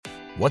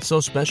What's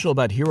so special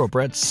about Hero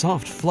Bread's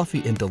soft,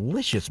 fluffy, and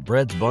delicious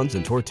breads, buns,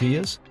 and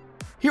tortillas?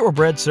 Hero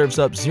Bread serves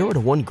up 0 to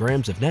 1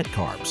 grams of net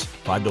carbs,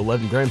 5 to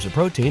 11 grams of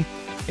protein,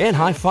 and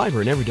high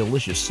fiber in every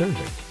delicious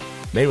serving.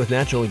 Made with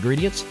natural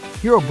ingredients,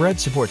 Hero Bread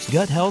supports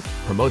gut health,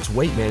 promotes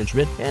weight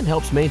management, and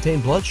helps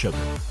maintain blood sugar.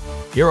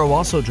 Hero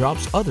also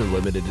drops other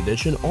limited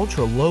edition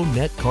ultra-low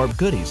net carb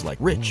goodies like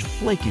rich,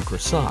 flaky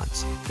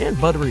croissants and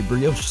buttery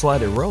brioche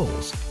slider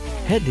rolls.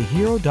 Head to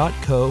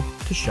hero.co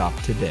to shop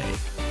today.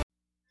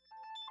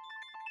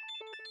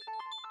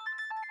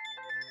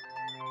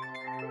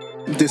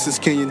 This is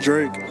Kenyon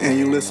Drake, and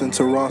you listen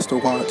to Roster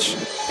Watch.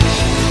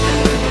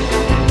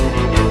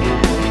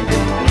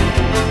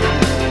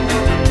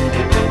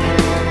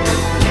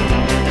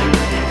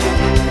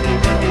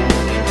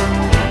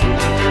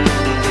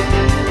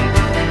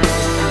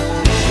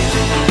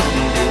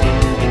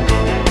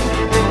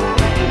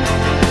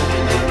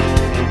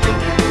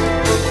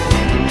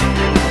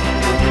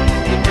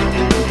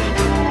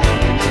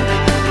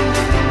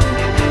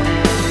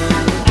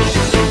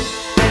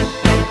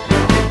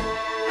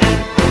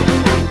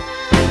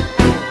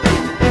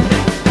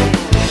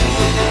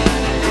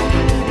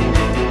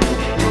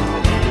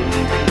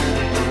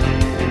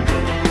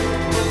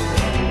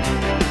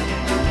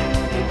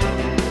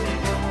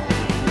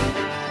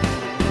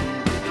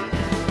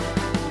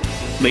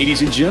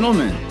 Ladies and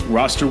gentlemen,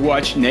 Roster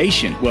Watch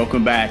Nation,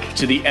 welcome back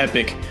to the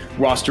epic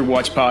Roster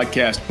Watch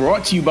podcast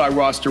brought to you by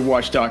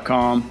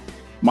rosterwatch.com.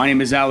 My name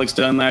is Alex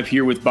Dunlap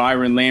here with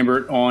Byron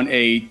Lambert on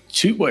a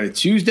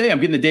Tuesday. I'm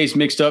getting the days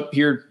mixed up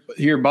here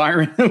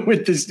Byron,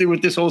 with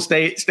this whole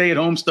stay at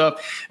home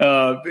stuff.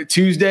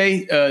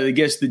 Tuesday, I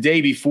guess the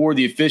day before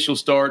the official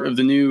start of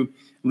the new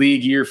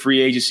league year,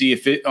 free agency.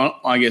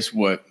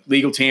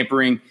 Legal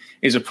tampering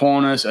is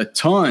upon us. A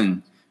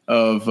ton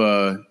of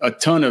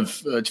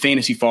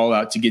fantasy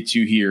fallout to get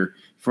to here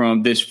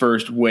from this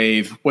first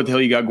wave. What the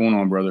hell you got going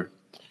on, brother?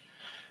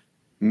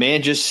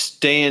 Man, just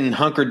staying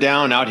hunkered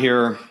down out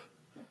here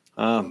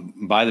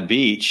by the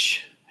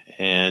beach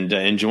and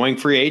enjoying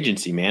free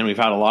agency, man. We've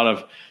had a lot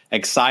of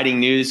exciting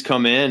news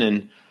come in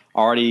and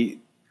already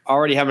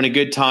having a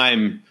good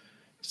time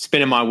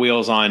spinning my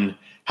wheels on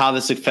how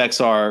this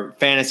affects our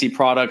fantasy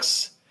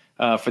products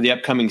for the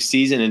upcoming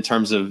season in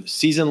terms of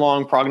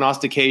season-long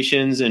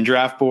prognostications and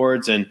draft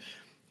boards. And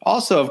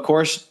also, of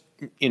course,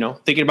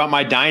 thinking about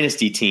my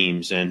dynasty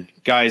teams and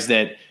guys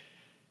that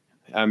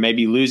may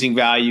be losing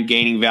value,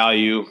 gaining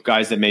value,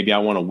 guys that maybe I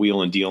want to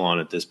wheel and deal on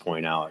at this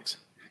point, Alex.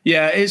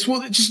 Yeah,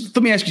 just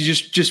let me ask you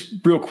just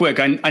real quick.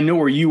 I know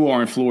where you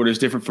are in Florida is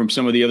different from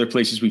some of the other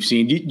places we've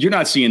seen. You're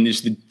not seeing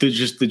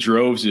the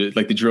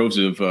droves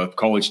of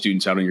college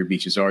students out on your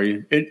beaches, are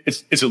you?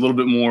 It's a little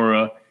bit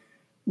more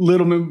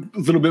little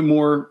bit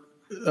more,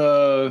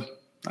 I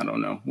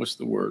don't know, what's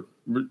the word?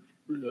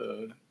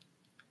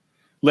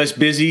 Less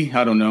busy.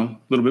 I don't know. A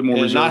little bit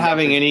more. Not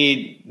having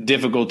any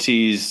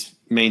difficulties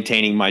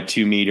maintaining my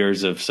 2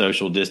 meters of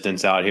social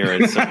distance out here.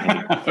 It's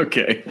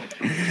okay.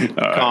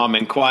 Calm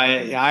and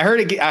quiet. I heard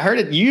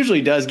it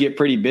usually does get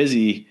pretty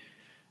busy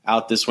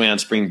out this way on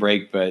spring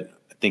break, but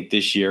I think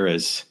this year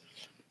is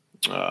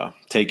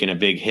taking a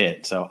big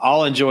hit. So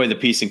I'll enjoy the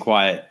peace and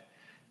quiet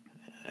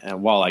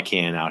while I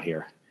can out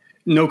here.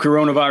 No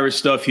coronavirus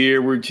stuff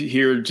here. We're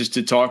here just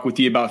to talk with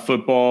you about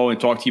football and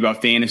talk to you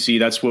about fantasy.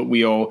 That's what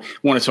we all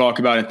want to talk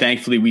about. And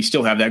thankfully, we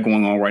still have that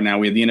going on right now.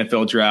 We have the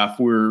NFL draft.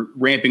 We're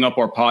ramping up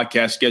our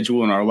podcast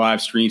schedule and our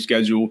live stream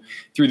schedule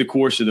through the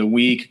course of the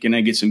week. Going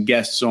to get some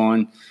guests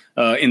on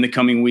in the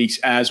coming weeks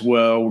as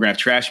well. We're going to have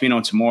Trash Man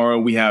on tomorrow.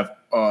 We have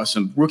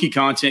some rookie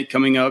content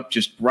coming up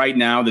just right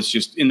now that's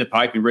just in the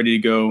pipe and ready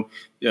to go.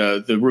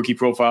 The rookie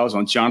profiles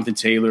on Jonathan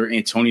Taylor,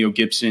 Antonio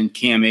Gibson,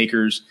 Cam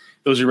Akers.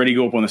 Those are ready to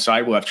go up on the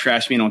site. We'll have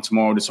Trash Man on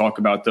tomorrow to talk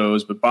about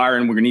those. But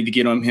Byron, we're going to need to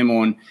get him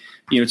on,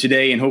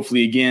 today and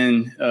hopefully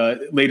again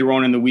later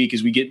on in the week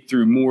as we get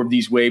through more of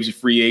these waves of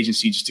free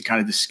agency just to kind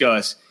of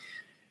discuss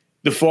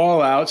the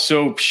fallout.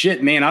 So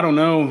shit, man, I don't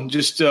know.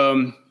 Just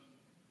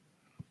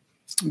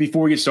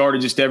before we get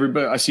started, just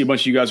everybody, I see a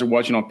bunch of you guys are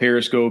watching on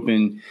Periscope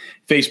and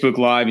Facebook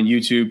Live and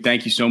YouTube.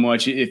 Thank you so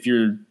much. If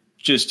you're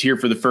just here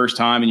for the first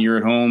time and you're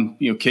at home,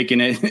 kicking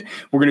it,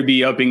 we're going to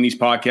be upping these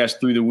podcasts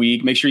through the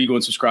week. Make sure you go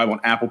and subscribe on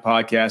Apple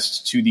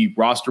Podcasts to the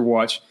Roster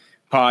Watch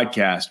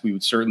podcast. We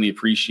would certainly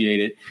appreciate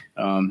it.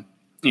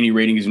 Any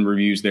ratings and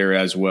reviews there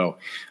as well.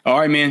 All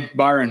right, man.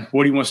 Byron,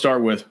 what do you want to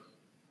start with?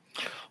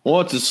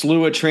 Well, it's a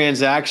slew of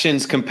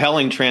transactions,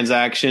 compelling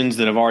transactions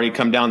that have already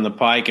come down the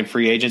pike in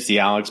free agency,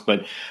 Alex.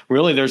 But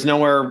really, there's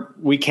nowhere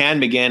we can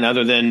begin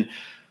other than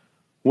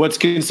what's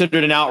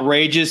considered an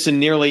outrageous and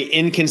nearly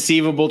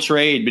inconceivable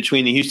trade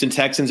between the Houston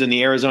Texans and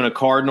the Arizona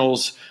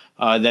Cardinals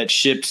that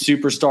shipped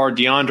superstar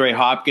DeAndre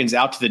Hopkins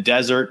out to the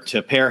desert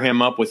to pair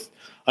him up with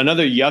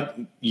another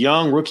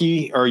young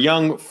rookie or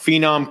young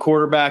phenom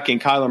quarterback in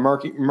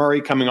Kyler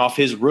Murray coming off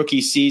his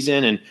rookie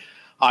season, and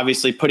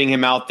obviously putting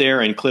him out there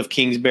and Cliff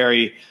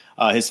Kingsbury,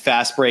 his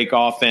fast break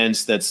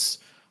offense that's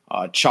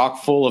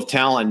chock full of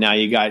talent. Now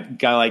you got a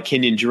guy like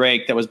Kenyon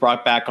Drake that was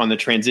brought back on the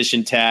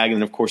transition tag.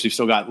 And of course, we've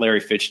still got Larry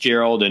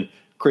Fitzgerald and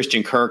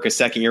Christian Kirk, a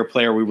second-year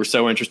player we were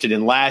so interested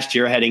in last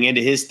year, heading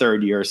into his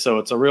third year. So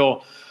it's a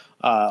real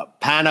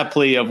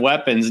panoply of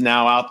weapons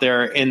now out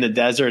there in the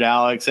desert,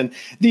 Alex. And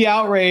the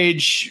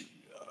outrage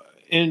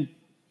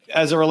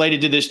as it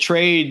related to this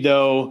trade,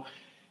 though,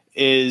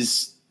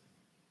 it's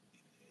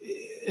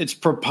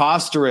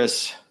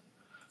preposterous,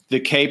 the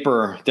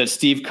caper that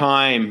Steve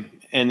Keim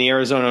and the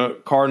Arizona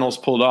Cardinals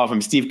pulled off.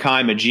 Steve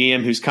Keim, a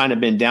GM who's kind of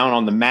been down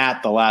on the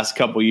mat the last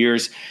couple of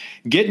years,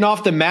 getting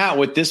off the mat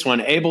with this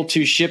one, able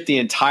to ship the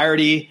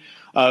entirety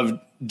of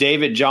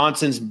David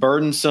Johnson's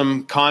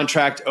burdensome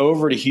contract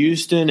over to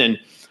Houston. And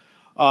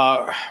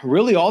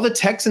really all the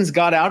Texans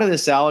got out of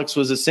this, Alex,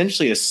 was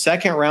essentially a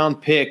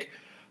second-round pick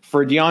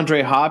for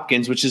DeAndre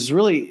Hopkins, which is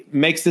really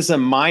makes this a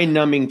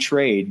mind-numbing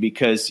trade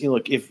because,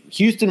 look, if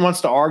Houston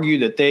wants to argue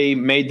that they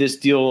made this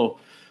deal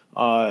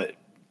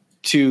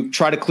to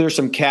try to clear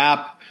some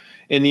cap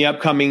in the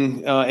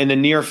upcoming in the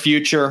near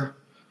future,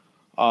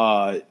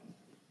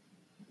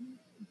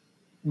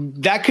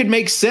 that could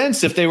make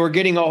sense if they were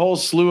getting a whole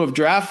slew of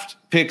draft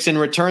picks in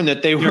return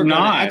that they were going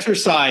to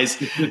exercise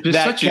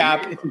that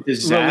cap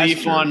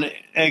relief on.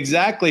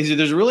 Exactly. So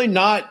there's really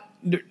not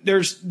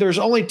there's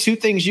only two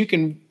things you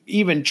can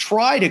even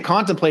try to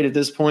contemplate at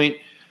this point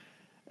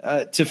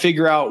to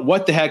figure out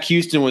what the heck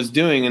Houston was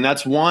doing. And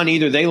that's one,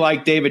 either they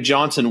like David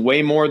Johnson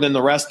way more than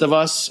the rest of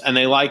us and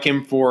they like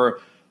him for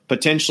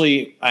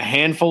potentially a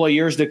handful of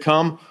years to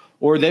come,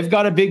 or they've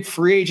got a big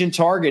free agent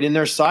target in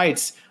their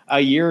sights a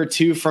year or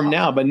two from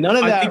now. But none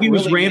of that. I think it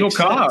was really Randall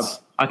Cobb.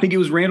 Sense. I think it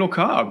was Randall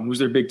Cobb who was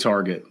their big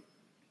target.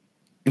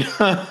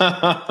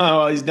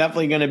 Well, he's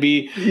definitely going to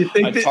be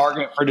a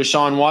target for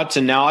Deshaun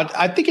Watson. Now,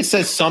 I think it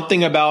says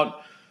something about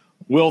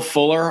Will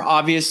Fuller,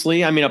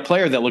 obviously. I mean, a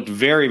player that looked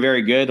very,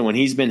 very good when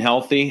he's been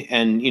healthy.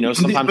 And,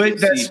 sometimes. But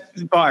that's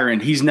Byron.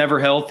 He's never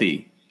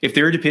healthy. If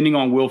they're depending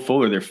on Will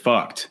Fuller, they're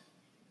fucked.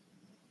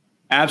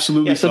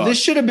 Absolutely. So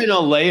this should have been a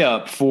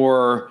layup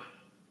for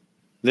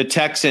the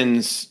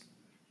Texans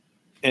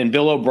and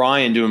Bill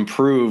O'Brien to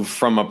improve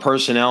from a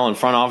personnel and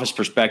front office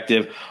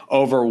perspective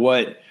over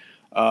what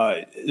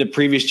the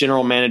previous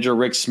general manager,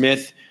 Rick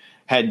Smith,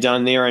 had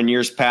done there in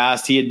years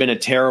past. He had been a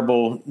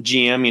terrible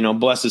GM,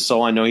 bless his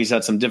soul. I know he's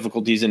had some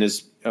difficulties in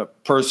his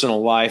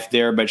personal life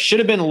there, but should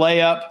have been a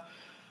layup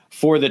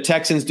for the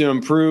Texans to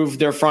improve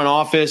their front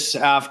office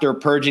after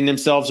purging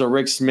themselves of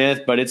Rick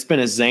Smith. But it's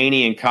been a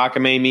zany and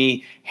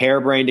cockamamie,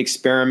 harebrained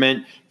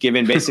experiment,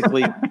 giving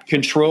basically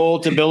control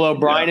to Bill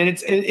O'Brien. Yeah.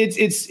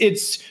 And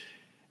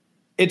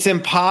it's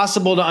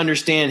impossible to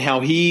understand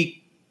how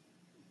he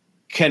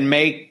can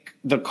make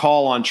the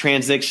call on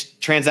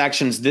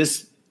transactions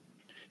this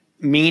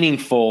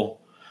meaningful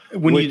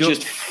when with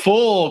just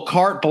full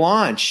carte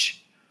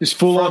blanche, just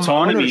full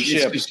autonomy.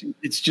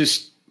 It's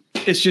just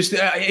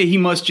he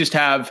must just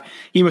have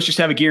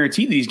a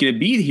guarantee that he's going to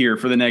be here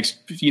for the next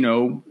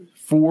 4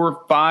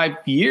 or 5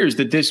 years,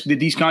 that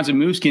these kinds of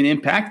moves can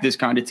impact this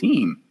kind of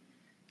team.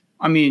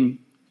 I mean,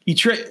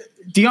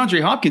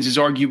 DeAndre Hopkins is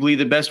arguably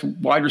the best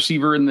wide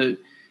receiver in the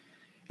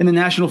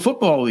National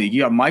Football League.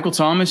 You got Michael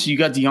Thomas, you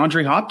got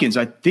DeAndre Hopkins.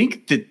 I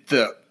think that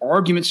the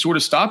argument sort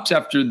of stops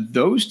after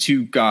those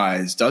two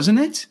guys, doesn't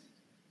it?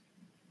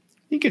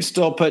 You could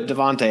still put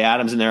Devontae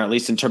Adams in there, at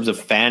least in terms of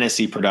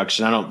fantasy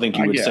production. I don't think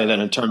you would say that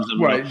in terms of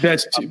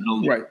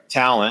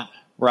talent,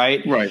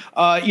 right? Right.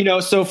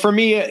 So for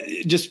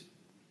me, just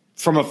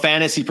from a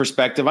fantasy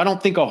perspective, I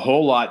don't think a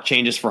whole lot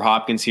changes for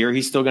Hopkins here.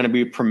 He's still going to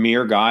be a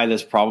premier guy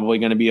that's probably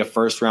going to be a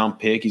first-round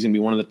pick. He's going to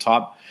be one of the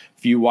top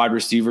few wide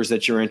receivers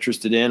that you're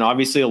interested in.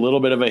 Obviously, a little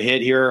bit of a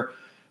hit here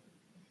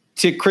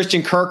to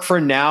Christian Kirk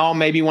for now.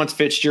 Maybe once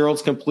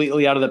Fitzgerald's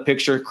completely out of the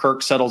picture,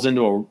 Kirk settles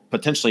into a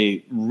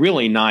potentially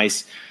really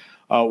nice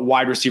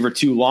wide receiver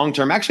 2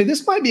 long-term. Actually,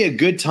 this might be a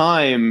good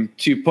time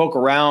to poke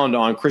around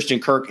on Christian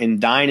Kirk in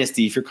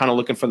Dynasty if you're kind of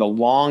looking for the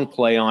long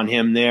play on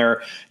him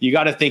there. You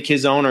got to think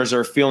his owners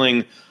are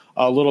feeling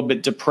a little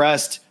bit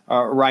depressed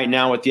right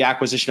now with the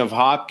acquisition of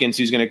Hopkins,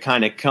 who's going to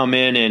kind of come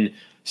in and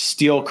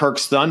steal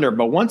Kirk's thunder.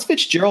 But once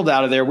Fitzgerald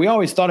out of there, we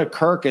always thought of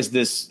Kirk as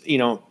this,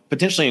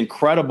 potentially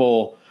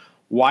incredible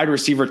wide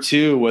receiver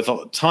 2 with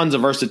tons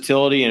of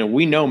versatility. And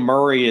we know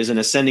Murray is an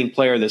ascending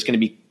player that's going to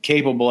be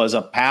capable as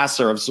a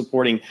passer of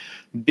supporting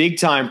big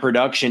time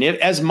production,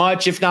 as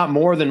much, if not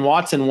more, than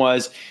Watson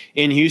was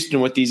in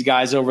Houston with these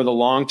guys over the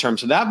long term.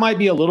 So that might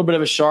be a little bit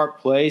of a sharp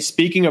play.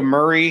 Speaking of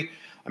Murray,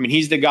 I mean,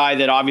 he's the guy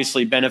that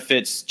obviously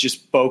benefits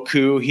just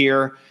beaucoup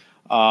here.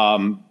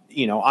 I'm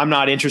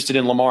not interested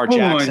in Lamar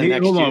Jackson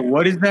next year.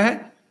 What is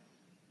that?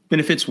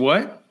 Benefits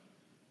what?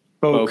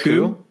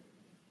 Beaucoup?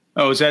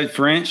 Oh, is that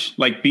French?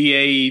 Like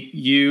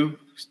BAU,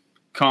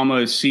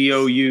 comma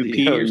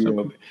COUP or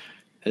something?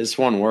 It's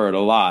one word, a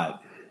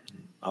lot.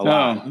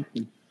 Kyler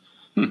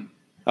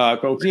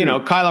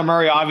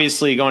Murray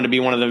obviously going to be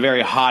one of the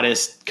very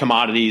hottest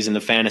commodities in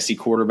the fantasy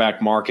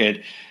quarterback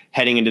market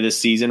heading into this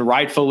season.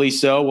 Rightfully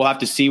so. We'll have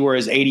to see where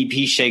his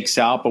ADP shakes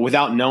out. But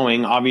without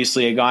knowing,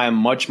 obviously a guy I'm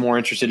much more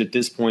interested at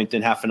this point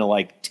than having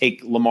to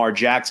take Lamar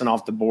Jackson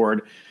off the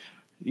board,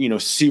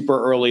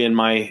 super early in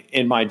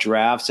my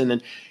drafts. And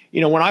then,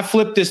 when I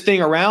flip this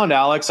thing around,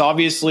 Alex,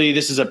 obviously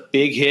this is a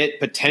big hit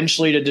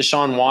potentially to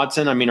Deshaun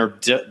Watson. I mean, or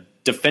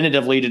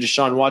definitively to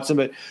Deshaun Watson.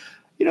 But,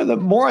 the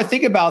more I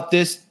think about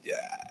this,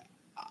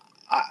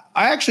 I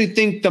actually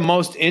think the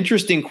most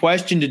interesting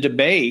question to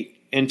debate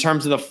in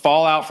terms of the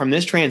fallout from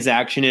this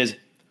transaction is,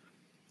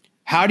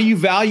 how do you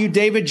value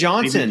David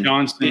Johnson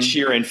this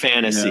year in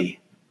fantasy?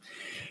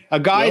 Yeah. A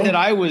guy that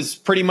I was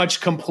pretty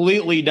much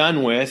completely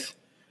done with.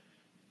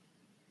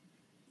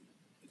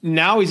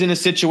 Now he's in a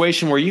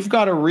situation where you've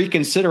got to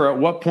reconsider at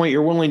what point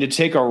you're willing to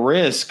take a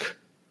risk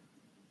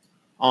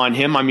on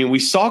him. I mean, we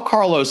saw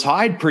Carlos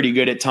Hyde pretty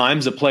good at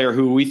times, a player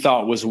who we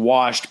thought was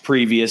washed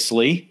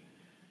previously.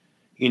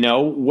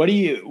 What do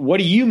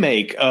you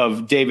make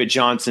of David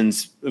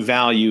Johnson's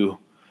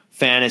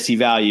fantasy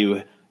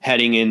value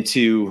heading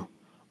into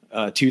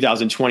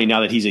 2020 now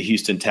that he's a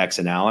Houston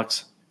Texan,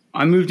 Alex?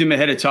 I moved him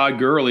ahead of Todd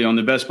Gurley on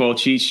the best ball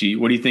cheat sheet.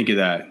 What do you think of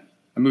that?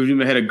 I moved him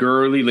ahead of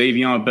Gurley,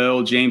 Le'Veon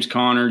Bell, James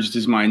Conner. Just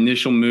as my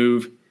initial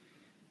move.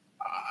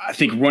 I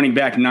think running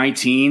back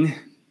 19,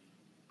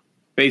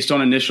 based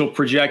on initial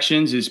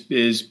projections, is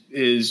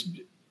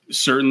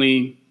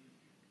certainly.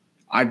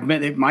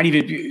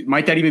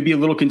 Might that even be a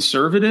little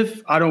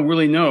conservative? I don't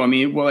really know. I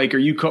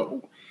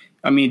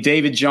mean,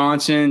 David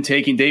Johnson,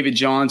 taking David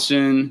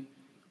Johnson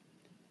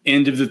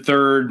end of the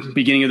third,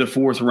 beginning of the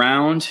fourth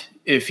round.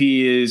 If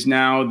he is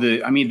now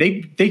they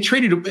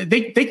traded away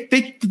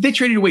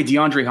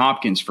DeAndre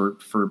Hopkins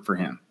for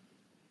him.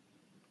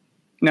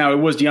 Now it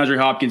was DeAndre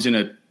Hopkins in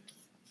a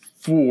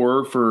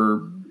 4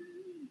 for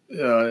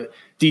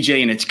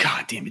DJ, and it's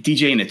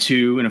DJ in a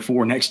 2 and a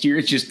 4 next year.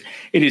 It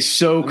is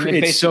so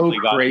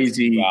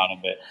crazy. Out of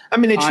it. I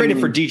mean, they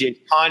traded for DJ's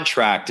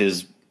contract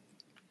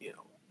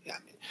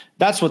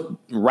that's what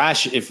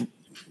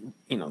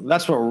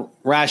that's what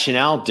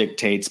rationale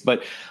dictates.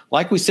 But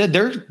like we said,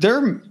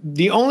 they're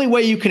the only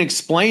way you can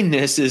explain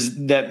this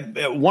is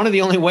that one of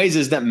the only ways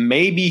is that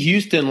maybe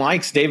Houston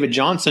likes David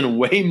Johnson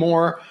way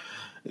more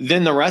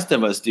than the rest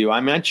of us do. I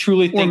mean, I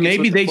truly think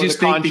maybe they just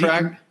think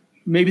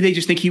maybe they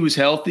just think he was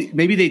healthy.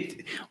 Maybe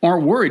they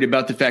aren't worried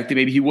about the fact that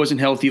maybe he wasn't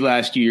healthy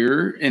last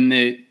year, and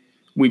that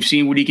we've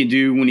seen what he can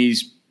do when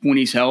he's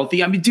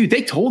healthy. I mean, dude,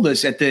 they told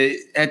us at the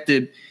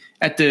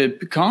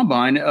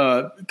combine,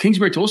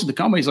 Kingsbury told us at the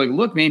combine, he's like,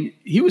 look, man,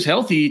 he was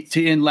healthy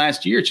to end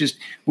last year. It's just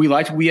we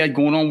liked what we had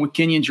going on with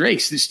Kenyon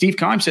Drake. Steve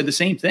Keim said the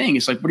same thing.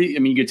 It's like, you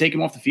going to take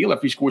him off the field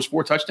after he scores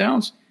 4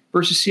 touchdowns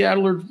versus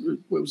Seattle, or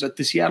what was that,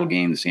 the Seattle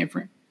game, the San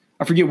Fran?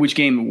 I forget which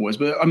game it was,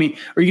 but I mean,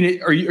 are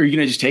you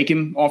gonna just take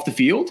him off the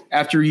field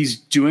after he's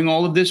doing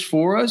all of this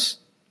for us?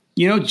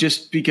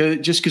 Just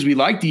because we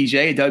like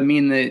DJ, it doesn't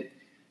mean that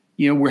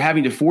we're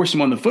having to force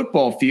him on the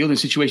football field in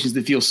situations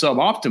that feel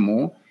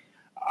suboptimal.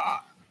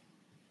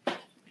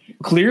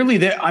 Clearly,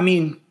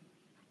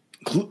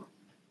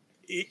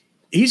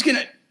 he's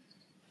gonna.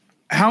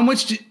 How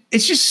much?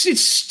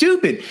 It's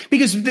stupid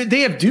because they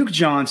have Duke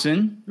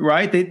Johnson,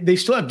 right? They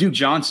still have Duke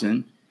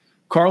Johnson.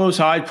 Carlos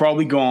Hyde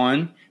probably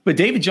gone. But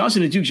David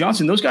Johnson and Duke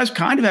Johnson, those guys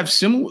kind of have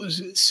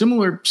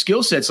similar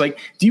skill sets. Like,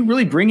 do you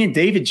really bring in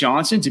David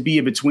Johnson to be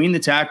a between the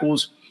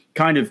tackles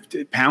kind of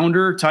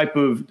pounder type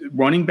of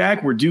running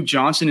back, where Duke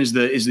Johnson is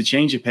the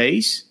change of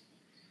pace?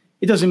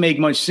 It doesn't make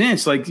much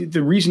sense. Like,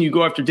 the reason you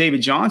go after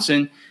David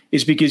Johnson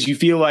is because you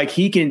feel like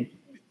he can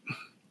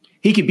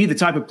be the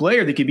type of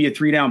player that could be a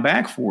 3-down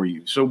back for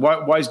you. So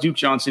why is Duke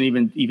Johnson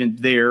even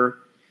there?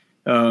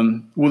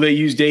 Will they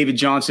use David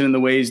Johnson in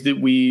the ways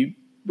that we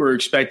were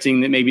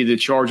expecting that maybe the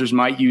Chargers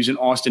might use an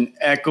Austin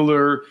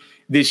Eckler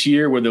this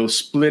year, where they'll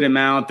split him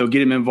out, they'll get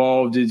him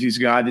involved as he's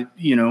a guy that,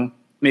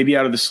 maybe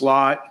out of the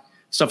slot,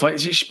 stuff like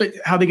that. But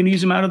how are they going to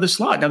use him out of the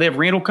slot? Now they have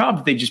Randall Cobb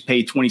that they just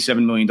paid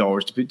 $27 million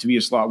to be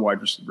a slot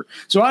wide receiver.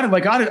 So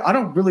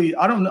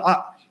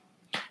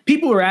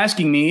people are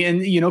asking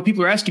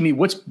me,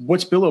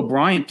 what's Bill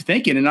O'Brien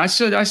thinking? And I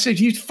said,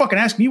 you fucking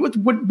ask me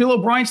what Bill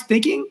O'Brien's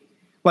thinking?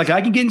 Like,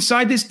 I can get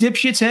inside this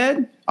dipshit's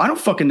head? I don't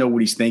fucking know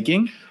what he's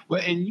thinking.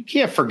 Well, and you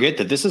can't forget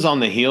that this is on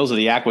the heels of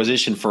the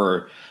acquisition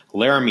for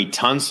Laramie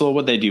Tunsil.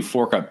 What they do,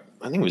 fork up,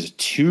 I think it was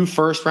 2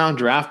 first-round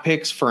draft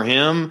picks for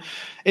him.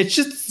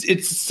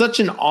 It's such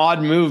an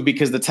odd move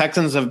because the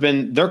Texans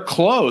they're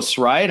close,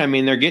 right? I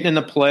mean, they're getting in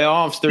the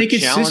playoffs. They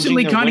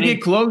consistently kind of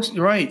get close,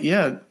 right?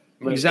 Yeah,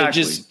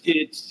 exactly.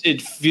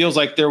 It feels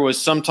like there was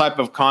some type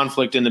of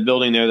conflict in the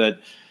building there that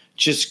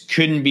just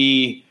couldn't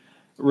be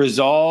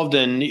resolved.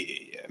 And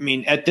I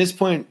mean, at this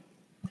point,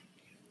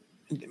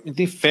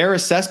 the fair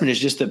assessment is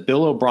just that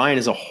Bill O'Brien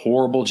is a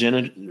horrible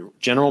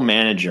general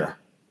manager.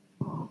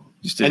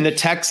 And the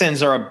Texans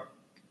have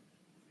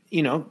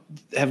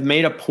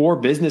made a poor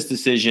business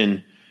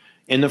decision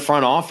in the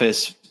front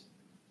office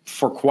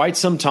for quite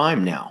some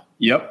time now.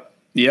 Yep.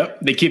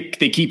 They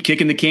keep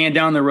kicking the can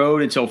down the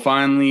road until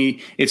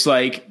finally it's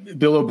like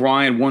Bill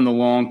O'Brien won the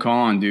long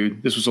con,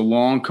 dude. This was a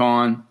long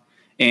con.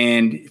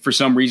 And for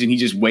some reason, he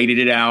just waited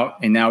it out,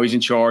 and now he's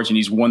in charge, and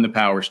he's won the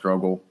power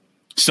struggle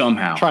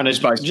somehow. Trying to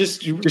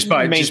just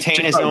by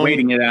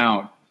waiting it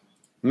out,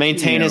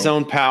 maintain his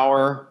own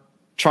power.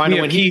 Trying to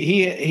win.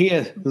 He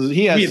has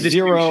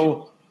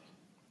zero.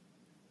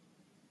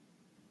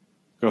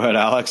 Go ahead,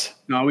 Alex.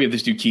 No, we have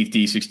this dude Keith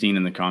D16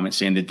 in the comments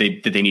saying that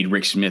they need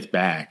Rick Smith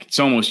back. It's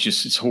almost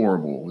just, it's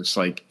horrible. It's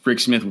like Rick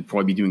Smith would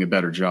probably be doing a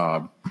better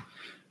job.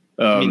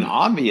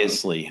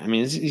 Obviously.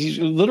 He's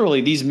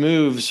literally these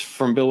moves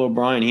from Bill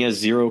O'Brien. He has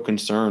zero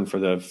concern for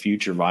the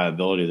future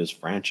viability of this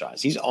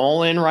franchise. He's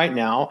all in right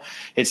now.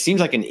 It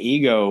seems like an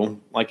ego,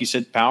 like you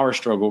said, power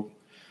struggle,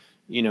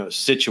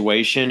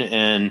 situation.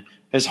 And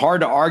it's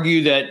hard to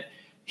argue that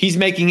he's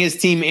making his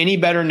team any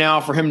better now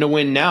for him to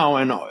win now,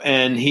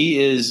 and he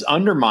is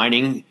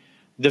undermining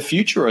the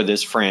future of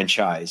this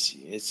franchise.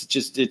 It's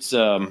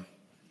a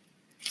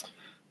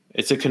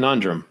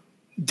conundrum.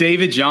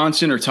 David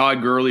Johnson or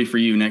Todd Gurley for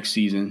you next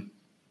season?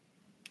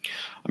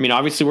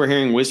 Obviously we're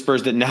hearing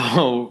whispers that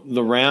now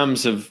the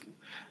Rams have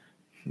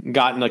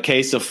gotten a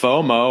case of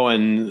FOMO,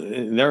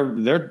 and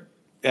they're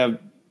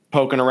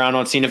poking around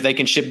on seeing if they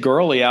can ship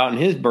Gurley out and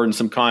his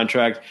burdensome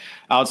contract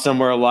out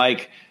somewhere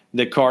like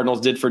the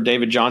Cardinals did for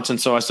David Johnson.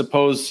 So I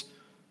suppose,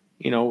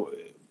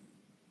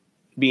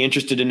 be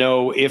interested to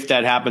know if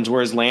that happens,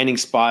 where his landing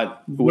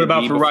spot would what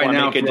about be for right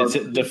now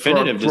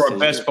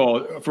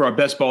for our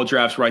best ball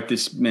drafts right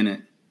this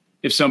minute?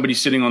 If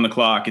somebody's sitting on the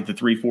clock at the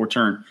 3-4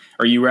 turn,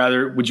 would you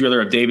rather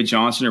have David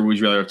Johnson or would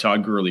you rather have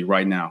Todd Gurley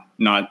right now?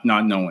 Not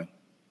knowing.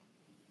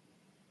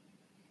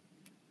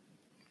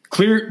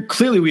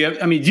 Clearly we have.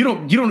 You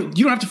don't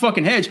have to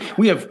fucking hedge.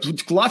 We have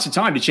lots of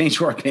time to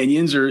change our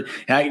opinions or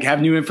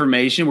have new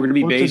information. We're going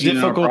to be based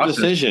in our process.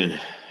 Decision.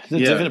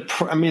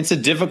 It's a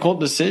difficult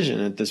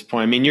decision at this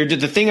point.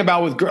 The thing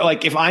about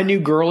if I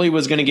knew Gurley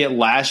was going to get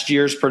last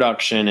year's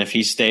production if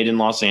he stayed in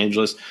Los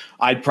Angeles,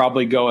 I'd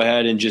probably go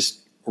ahead and just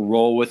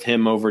roll with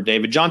him over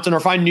David Johnson. Or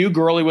if I knew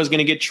Gurley was going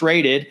to get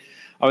traded,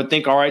 I would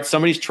think, all right,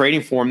 somebody's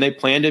trading for him. They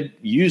plan to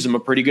use him a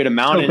pretty good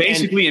amount. So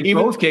basically, in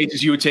both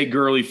cases, you would take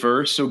Gurley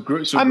first. So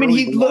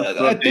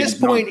at this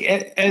point,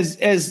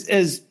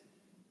 as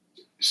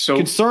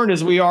concerned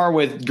as we are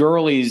with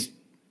Gurley's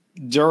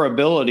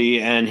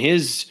durability and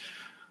his,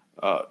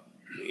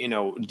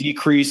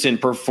 decrease in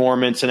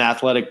performance and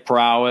athletic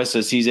prowess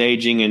as he's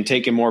aging and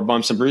taking more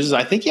bumps and bruises,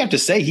 I think you have to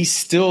say he's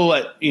still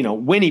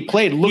when he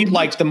played, looked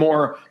like the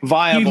more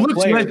viable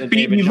player.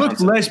 He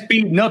looked less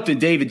beaten up than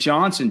David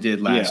Johnson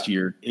did last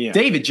year. Yeah.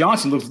 David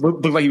Johnson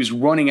looked like he was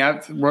running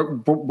out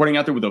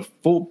there with a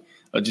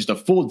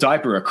full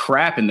diaper of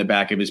crap in the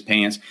back of his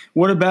pants.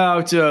 What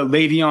about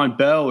Le'Veon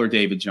Bell or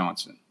David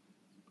Johnson?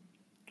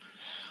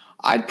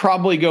 I'd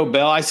probably go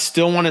Bell. I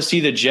still want to see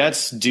the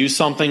Jets do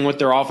something with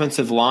their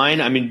offensive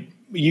line.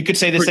 You could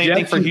say the same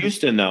thing for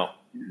Houston, though.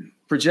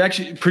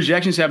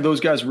 Projections have those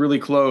guys really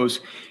close.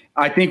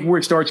 I think where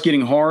it starts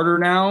getting harder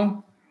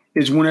now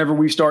is whenever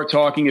we start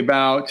talking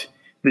about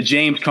the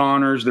James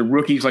Connors, the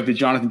rookies like the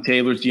Jonathan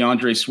Taylors,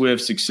 DeAndre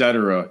Swifts, et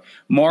cetera.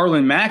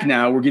 Marlon Mack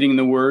now, we're getting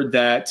the word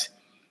that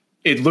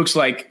it looks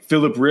like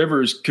Phillip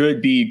Rivers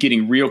could be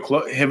getting real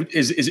close.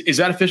 Is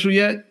that official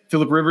yet?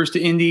 Phillip Rivers to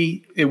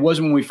Indy? It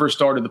wasn't when we first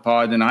started the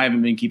pod, and I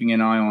haven't been keeping an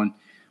eye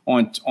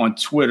on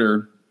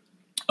Twitter.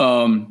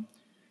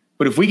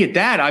 But if we get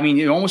that,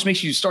 it almost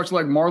makes you start to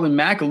like Marlon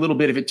Mack a little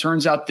bit. If it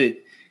turns out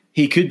that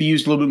he could be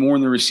used a little bit more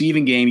in the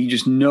receiving game, you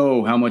just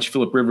know how much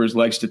Phillip Rivers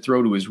likes to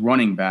throw to his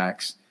running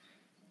backs.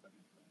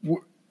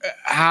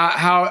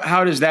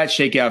 How does that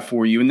shake out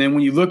for you? And then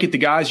when you look at the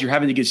guys you're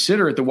having to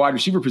consider at the wide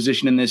receiver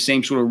position in this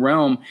same sort of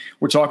realm,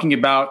 we're talking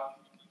about,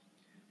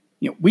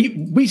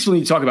 we still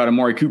need to talk about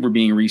Amari Cooper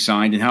being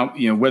re-signed and how,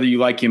 whether you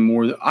like him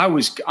more.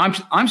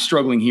 I'm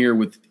struggling here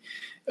with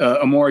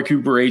Amari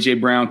Cooper,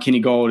 AJ Brown,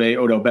 Kenny Golladay,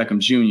 Odell Beckham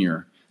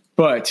Jr.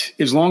 But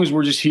as long as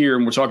we're just here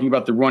and we're talking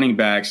about the running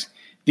backs,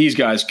 these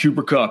guys,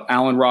 Cooper Kupp,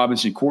 Allen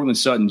Robinson, Cortland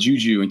Sutton,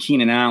 Juju, and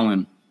Keenan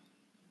Allen,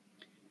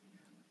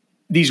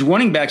 these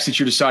running backs that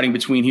you're deciding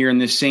between here in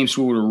this same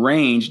sort of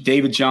range,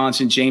 David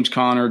Johnson, James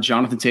Conner,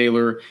 Jonathan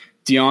Taylor,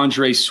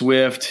 DeAndre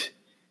Swift,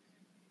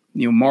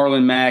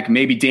 Marlon Mack,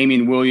 maybe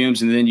Damian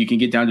Williams, and then you can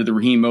get down to the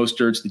Raheem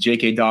Mosterts, the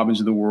J.K. Dobbins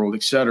of the world,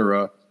 et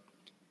cetera.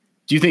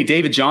 Do you think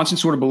David Johnson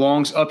sort of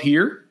belongs up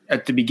here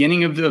at the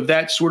beginning of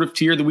that sort of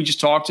tier that we just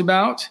talked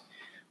about?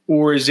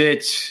 Or is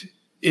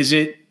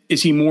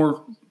he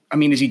more,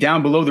 is he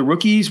down below the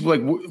rookies?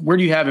 Like, where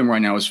do you have him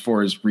right now as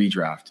far as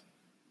redraft?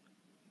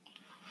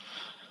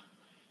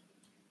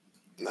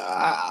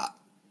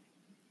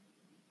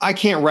 I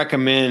can't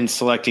recommend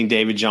selecting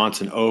David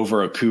Johnson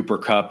over a Cooper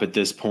Kupp at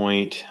this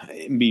point.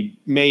 It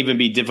may even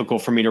be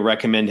difficult for me to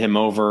recommend him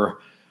over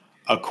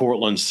a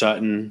Cortland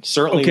Sutton.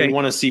 Certainly, we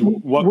want to see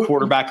what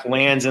quarterback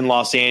lands in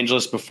Los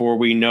Angeles before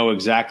we know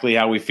exactly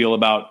how we feel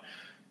about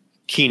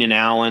Keenan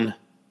Allen.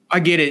 I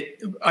get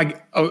it.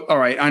 All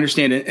right, I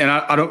understand it, and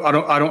I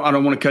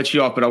don't want to cut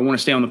you off, but I want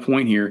to stay on the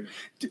point here.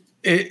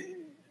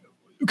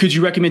 Could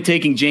you recommend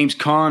taking James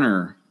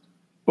Conner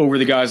over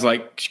the guys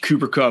like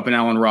Cooper Kupp and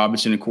Allen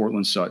Robinson and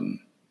Cortland Sutton?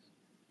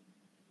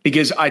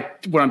 Because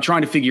what I'm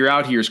trying to figure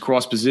out here is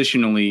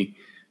cross-positionally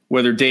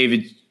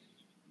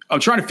I'm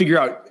trying to figure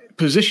out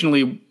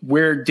positionally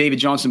where David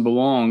Johnson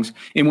belongs.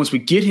 And once we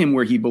get him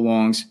where he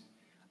belongs,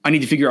 I need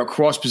to figure out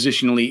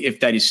cross-positionally if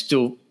that is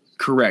still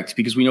correct,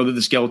 because we know that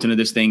the skeleton of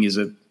this thing is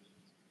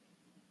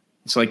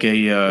It's like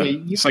a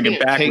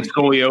back with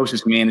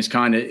scoliosis, man. It's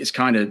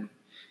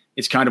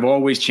kind of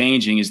always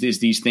changing as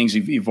these things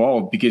have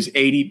evolved, because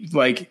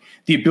the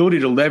ability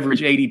to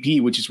leverage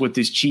ADP, which is what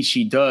this cheat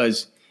sheet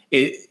does,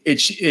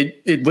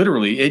 it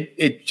literally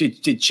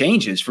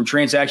changes from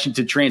transaction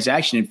to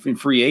transaction in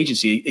free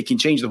agency. It can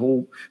change the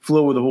whole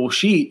flow of the whole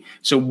sheet.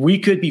 So we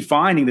could be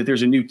finding that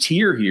there's a new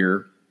tier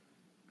here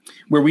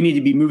where we need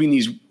to be moving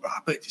these,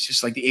 but it's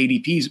just like the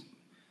ADPs.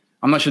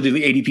 I'm not sure the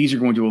ADPs are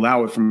going to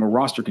allow it from a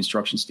roster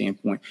construction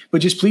standpoint.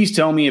 But just please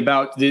tell me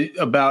about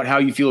how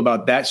you feel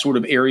about that sort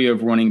of area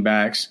of running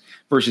backs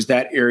versus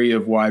that area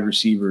of wide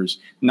receivers.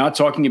 Not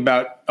talking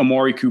about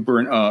Amari Cooper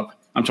and up.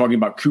 I'm talking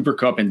about Cooper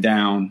Kupp and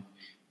down.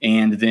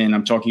 And then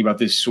I'm talking about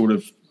this sort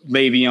of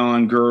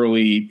Le'Veon,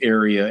 Gurley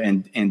area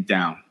and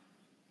down.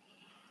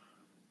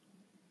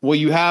 Well,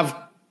 you have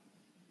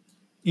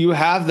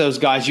those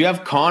guys. You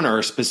have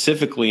Connor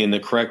specifically in the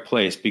correct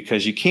place,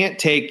 because you can't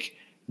take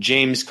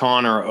James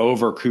Conner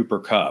over Cooper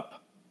Kupp,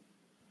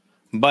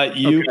 but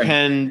you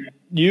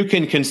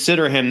can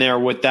consider him there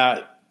with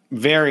that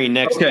very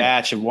next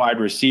batch of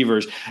wide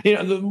receivers.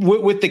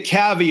 With the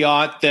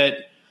caveat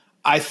that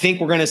I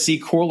think we're going to see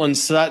Courtland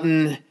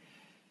Sutton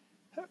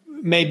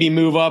maybe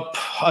move up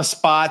a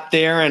spot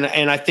there, and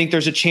I think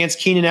there's a chance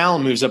Keenan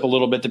Allen moves up a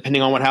little bit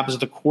depending on what happens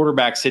with the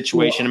quarterback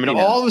situation.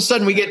 All of a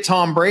sudden we get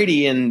Tom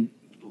Brady in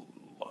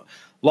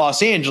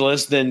Los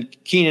Angeles, then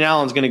Keenan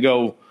Allen's going to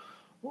go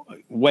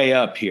way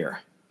up here.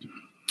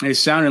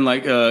 It's sounding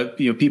like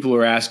people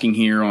are asking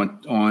here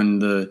on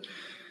the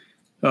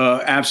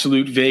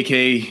Absolute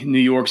Vacay New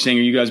York saying,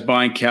 are you guys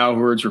buying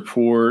Cowherd's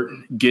report?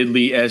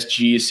 Gidley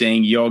SG is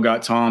saying y'all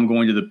got Tom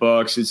going to the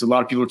Bucks. It's a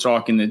lot of people are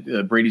talking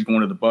that Brady's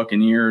going to the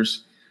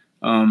Buccaneers.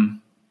 I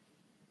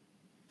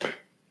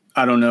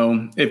don't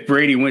know if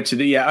Brady went to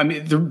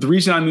the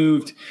reason I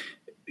moved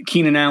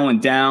Keenan Allen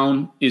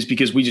down is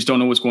because we just don't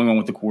know what's going on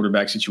with the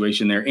quarterback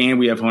situation there. And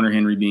we have Hunter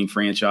Henry being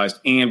franchised,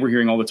 and we're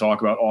hearing all the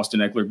talk about Austin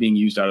Eckler being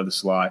used out of the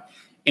slot.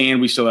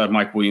 And we still have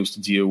Mike Williams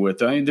to deal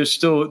with. I mean, there's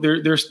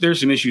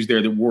some issues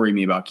there that worry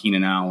me about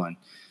Keenan Allen.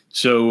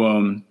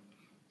 So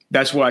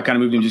that's why I kind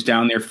of moved him just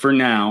down there for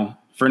now.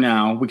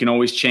 We can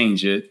always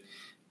change it.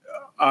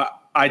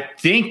 I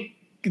think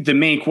the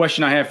main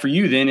question I have for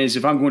you then is,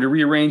 if I'm going to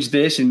rearrange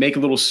this and make a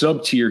little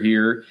sub tier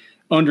here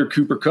under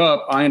Cooper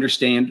Kupp, I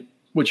understand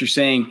what you're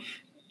saying.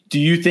 Do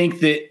you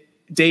think that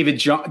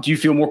do you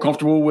feel more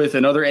comfortable with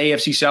another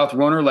AFC South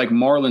runner like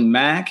Marlon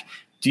Mack?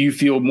 Do you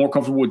feel more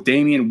comfortable with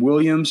Damian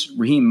Williams,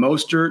 Raheem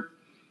Mostert?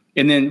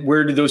 And then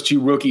where do those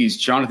two rookies,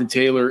 Jonathan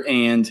Taylor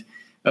and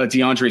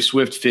DeAndre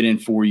Swift, fit in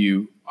for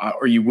you?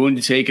 Are you willing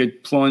to take a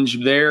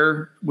plunge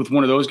there with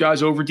one of those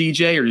guys over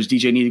DJ, or does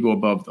DJ need to go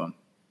above them?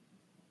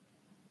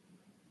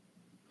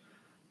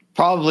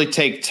 Probably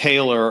take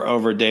Taylor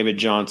over David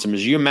Johnson.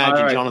 As you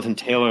imagine, Jonathan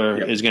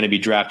Taylor is going to be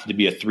drafted to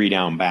be a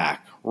 3-down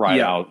back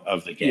out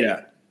of the gate.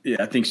 Yeah,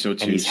 I think so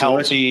too. And he's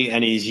healthy,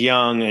 and he's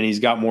young, and he's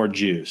got more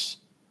juice.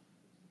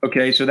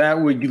 Okay, so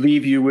that would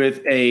leave you with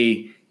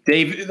a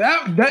David.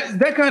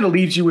 That kind of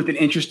leaves you with an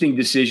interesting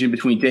decision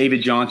between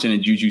David Johnson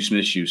and Juju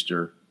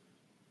Smith-Schuster.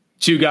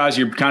 Two guys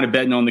you're kind of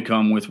betting on the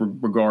come with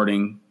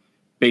regarding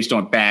based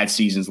on bad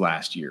seasons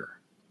last year.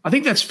 I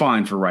think that's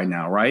fine for right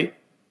now, right?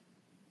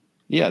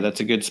 Yeah, that's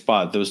a good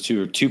spot. Those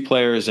two are two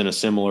players in a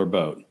similar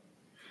boat.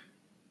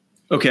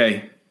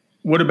 Okay.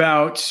 What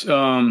about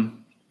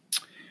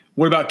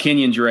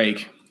Kenyon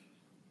Drake?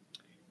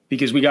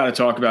 Because we got to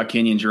talk about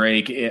Kenyon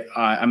Drake.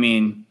 I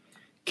mean,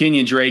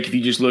 Kenyon Drake, if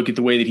you just look at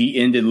the way that he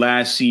ended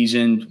last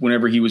season,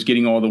 whenever he was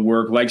getting all the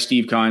work, like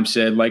Steve Keim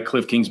said, like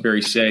Cliff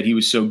Kingsbury said, he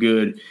was so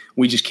good.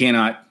 We just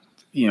cannot,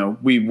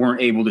 we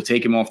weren't able to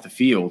take him off the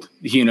field,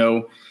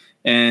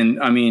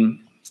 And, I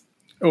mean,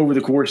 over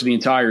the course of the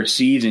entire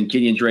season,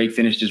 Kenyon Drake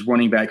finished as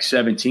running back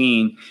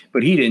 17,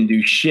 but he didn't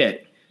do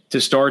shit to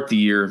start the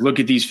year. Look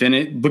at this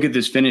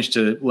finish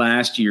to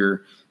last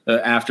year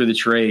after the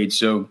trade.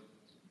 So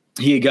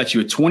he had got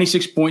you a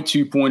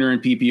 26.2 pointer in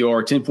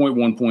PPR,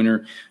 10.1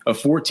 pointer, a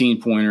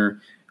 14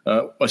 pointer,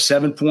 a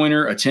 7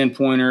 pointer, a 10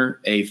 pointer,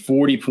 a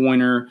 40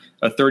 pointer,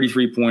 a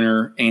 33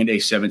 pointer, and a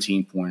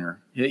 17 pointer.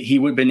 He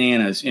went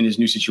bananas in his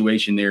new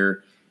situation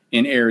there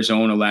in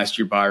Arizona last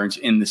year, Byron's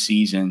in the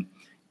season.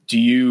 Do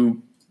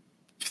you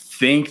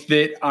think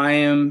that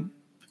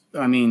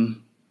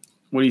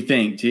what do you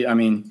think?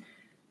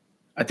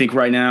 I think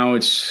right now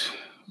it's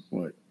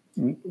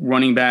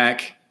running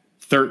back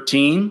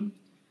 13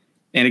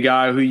 and a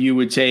guy who you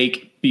would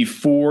take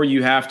before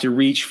you have to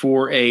reach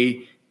for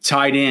a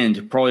tight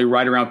end, probably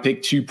right around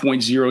pick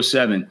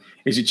 2.07.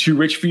 Is it too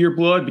rich for your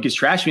blood? Because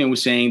Trashman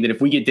was saying that if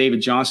we get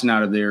David Johnson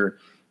out of there,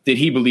 that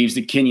he believes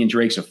that Kenyon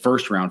Drake's a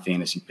first-round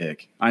fantasy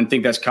pick. I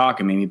think that's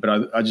cockamamie, but I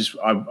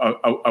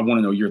want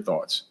to know your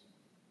thoughts.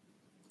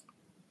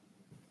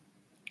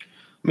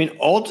 I mean,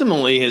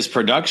 ultimately, his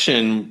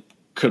production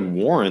could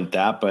warrant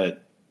that,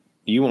 but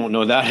you won't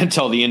know that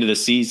until the end of the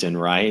season,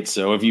 right?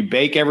 So if you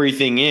bake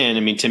everything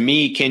in, to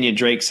me, Kenyon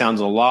Drake sounds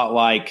a lot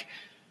like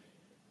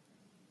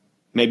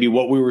maybe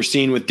what we were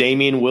seeing with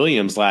Damian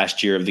Williams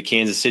last year of the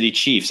Kansas City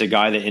Chiefs, a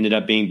guy that ended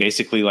up being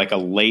basically like a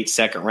late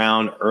second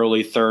round,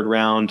 early third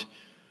round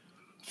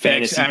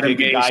fantasy Adam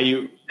pick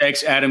guy.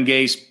 Adam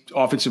Gase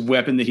offensive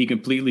weapon that he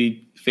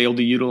completely failed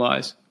to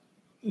utilize.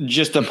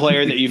 Just a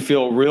player that you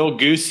feel real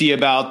goosey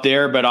about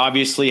there, but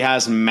obviously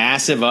has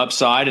massive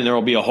upside, and there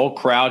will be a whole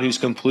crowd who's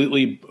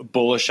completely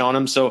bullish on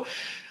him. So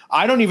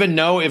I don't even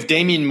know if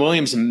Damian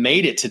Williams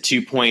made it to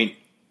 2 point.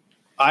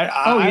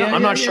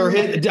 I'm not sure.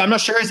 I'm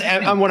not sure.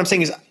 What I'm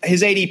saying is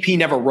his ADP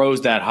never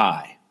rose that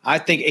high. I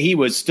think he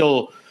was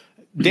still.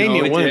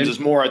 Damian Williams is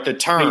more at the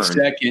turn,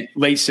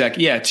 late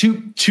second. Yeah,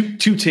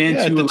 210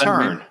 at the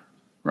turn.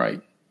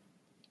 Right.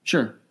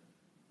 Sure.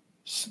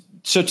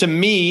 So to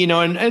me,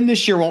 and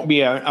this year won't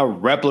be a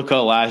replica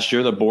last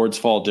year. The boards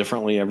fall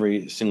differently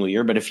every single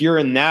year. But if you're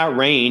in that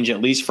range,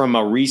 at least from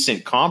a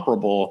recent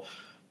comparable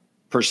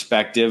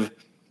perspective,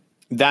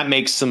 that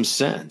makes some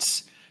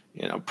sense.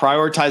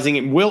 Prioritizing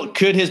it.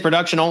 Could his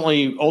production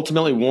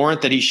ultimately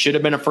warrant that he should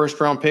have been a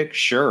first-round pick?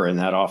 Sure, in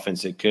that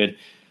offense it could.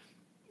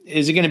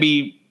 Is it going to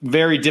be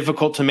very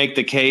difficult to make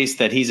the case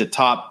that he's a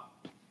top,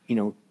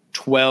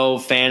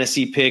 12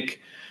 fantasy pick,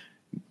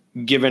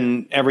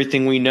 given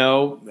everything we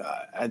know?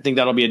 I think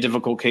that'll be a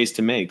difficult case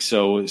to make.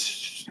 So,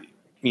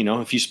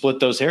 if you split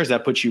those hairs,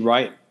 that puts you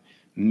right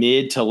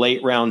mid to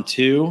late round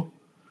 2.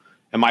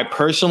 Am I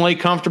personally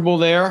comfortable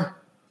there?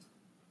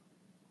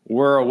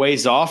 We're a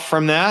ways off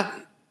from that.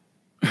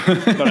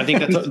 But I think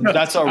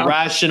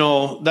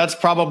that's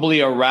probably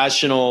a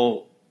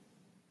rational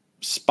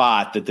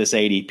spot that this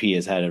ADP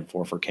is headed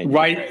for Kenyon.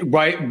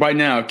 Right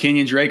now,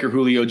 Kenyon Drake or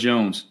Julio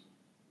Jones?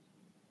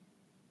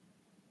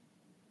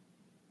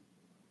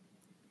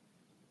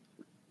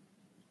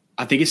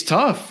 I think it's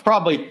tough. I'd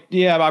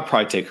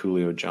probably take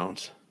Julio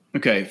Jones.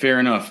 Okay, fair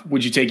enough.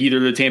 Would you take either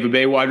of the Tampa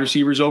Bay wide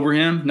receivers over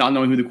him, not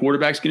knowing who the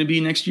quarterback's going to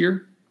be next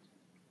year?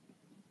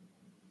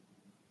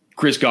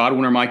 Chris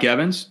Godwin or Mike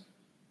Evans?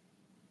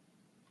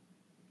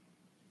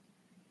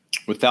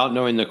 Without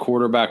knowing the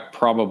quarterback,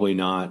 probably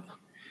not.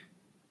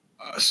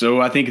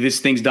 So I think this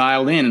thing's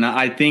dialed in, and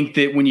I think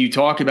that when you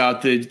talk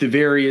about the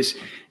various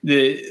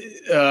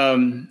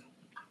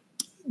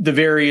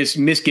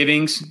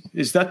misgivings,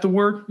 is that the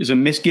word? Is a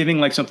misgiving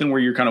like something where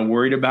you're kind of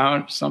worried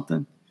about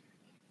something?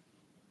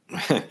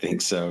 I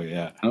think so,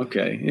 yeah.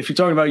 Okay. If you're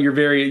talking about your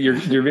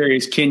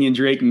various Kenyon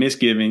Drake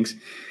misgivings,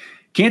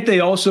 can't they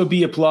also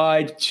be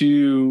applied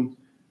to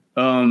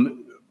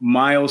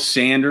Miles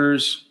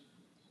Sanders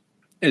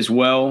as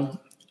well?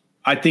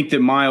 I think that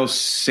Miles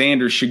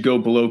Sanders should go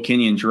below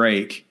Kenyon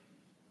Drake.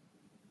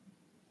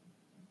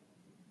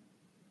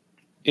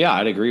 Yeah,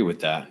 I'd agree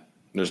with that.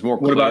 There's more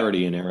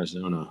clarity in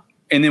Arizona.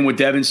 And then with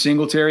Devin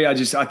Singletary, I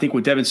think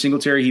with Devin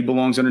Singletary, he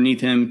belongs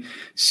underneath him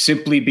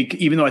simply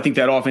even though I think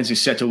that offense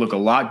is set to look a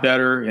lot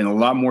better and a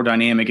lot more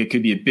dynamic. It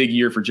could be a big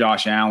year for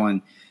Josh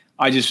Allen.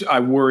 I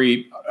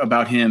worry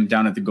about him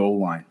down at the goal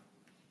line.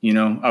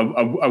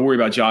 I worry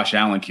about Josh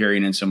Allen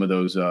carrying in some of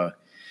those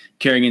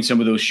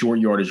short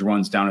yardage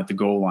runs down at the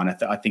goal line.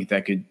 I think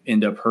that could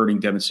end up hurting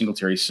Devin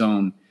Singletary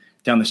some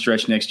down the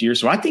stretch next year.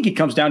 So I think it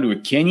comes down to a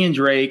Kenyon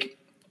Drake,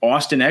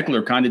 Austin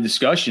Eckler kind of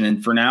discussion.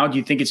 And for now, do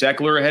you think it's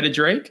Eckler ahead of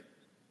Drake?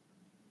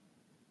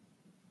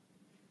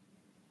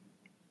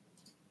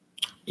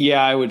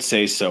 Yeah, I would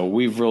say so.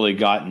 We've really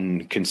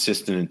gotten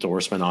consistent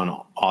endorsement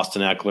on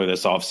Austin Eckler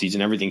this offseason.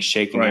 Everything's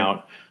shaking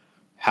out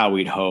how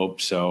we'd hope.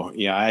 So,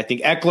 yeah, I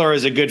think Eckler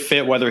is a good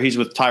fit, whether he's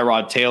with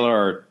Tyrod Taylor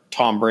or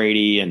Tom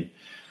Brady, and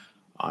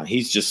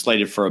he's just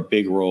slated for a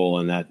big role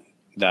in that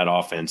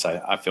offense.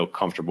 I feel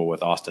comfortable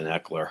with Austin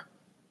Eckler.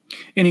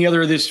 Any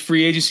other of this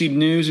free agency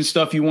news and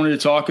stuff you wanted to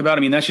talk about?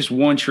 I mean, that's just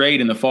one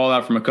trade and the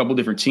fallout from a couple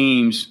different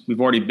teams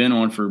we've already been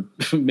on for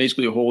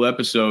basically a whole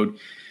episode.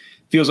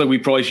 Feels like we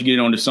probably should get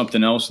on to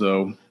something else,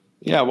 though.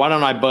 Yeah, why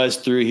don't I buzz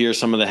through here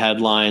some of the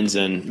headlines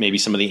and maybe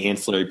some of the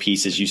ancillary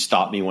pieces. You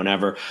stop me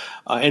whenever.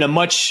 In a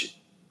much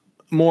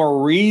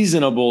more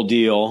reasonable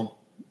deal,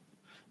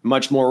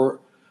 much more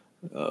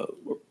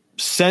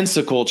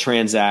sensical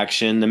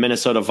transaction, the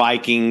Minnesota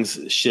Vikings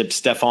shipped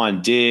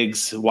Stephon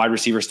Diggs, wide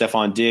receiver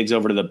Stephon Diggs,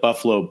 over to the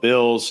Buffalo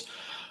Bills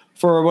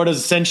for what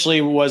essentially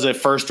was a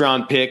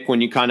first-round pick. When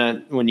you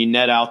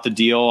net out the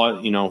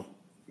deal,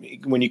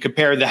 when you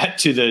compare that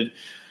to the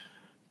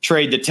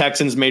trade the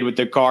Texans made with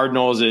the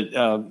Cardinals, it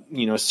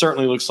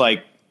certainly looks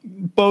like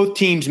both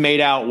teams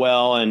made out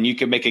well, and you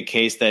could make a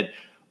case that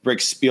Rick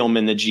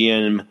Spielman, the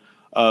GM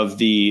of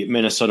the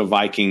Minnesota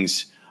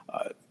Vikings,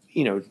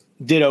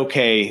 did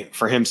okay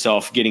for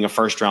himself getting a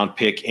first-round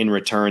pick in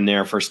return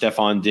there for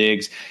Stephon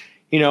Diggs.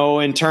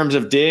 In terms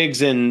of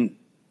Diggs and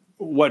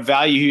what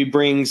value he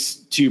brings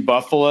to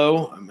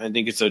Buffalo, I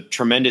think it's a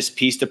tremendous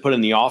piece to put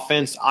in the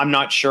offense. I'm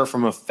not sure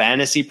from a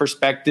fantasy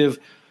perspective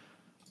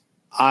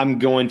I'm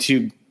going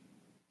to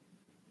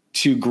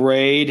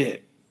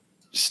grade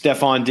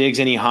Stephon Diggs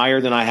any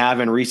higher than I have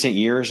in recent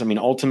years. I mean,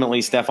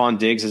 ultimately, Stephon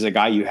Diggs is a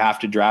guy you have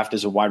to draft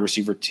as a wide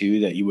receiver 2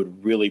 that you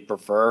would really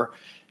prefer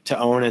to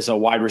own as a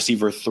wide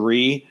receiver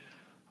 3.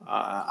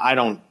 I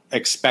don't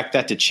expect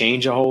that to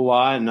change a whole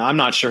lot. And I'm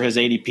not sure his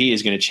ADP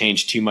is going to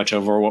change too much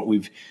over what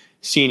we've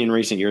seen in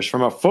recent years.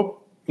 From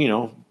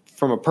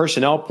a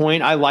personnel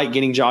point, I like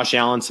getting Josh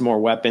Allen some more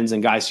weapons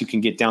and guys who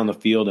can get down the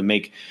field and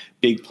make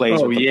big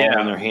plays with the ball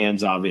in their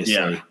hands, obviously.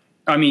 Yeah.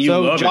 I mean,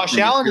 Josh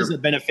Allen is the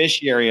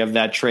beneficiary of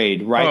that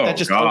trade, right? Oh, that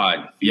just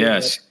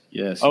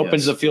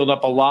opens the field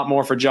up a lot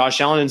more for Josh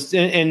Allen.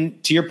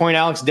 And to your point,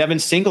 Alex, Devin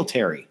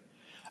Singletary,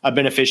 a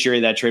beneficiary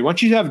of that trade.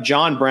 Once you have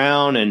John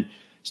Brown and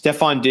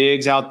Stephon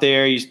Diggs out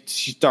there, you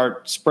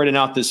start spreading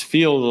out this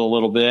field a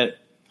little bit.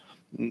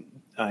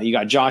 You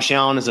got Josh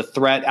Allen as a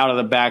threat out of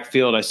the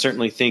backfield. I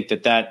certainly think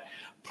that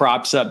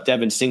props up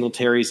Devin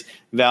Singletary's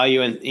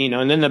value. And,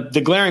 and then the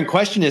glaring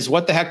question is,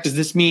 what the heck does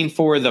this mean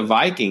for the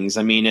Vikings?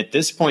 I mean, at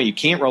this point, you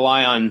can't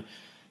rely on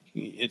 –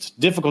 it's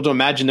difficult to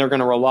imagine they're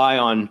going to rely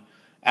on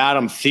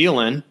Adam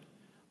Thielen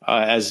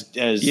as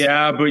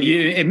yeah, but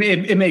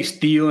it makes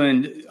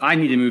Thielen – I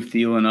need to move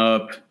Thielen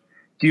up.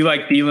 Do you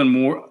like Thielen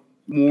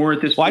more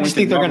at this point? Well, I just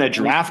think they're going to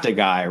draft a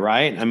guy,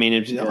 right? I mean,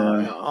 it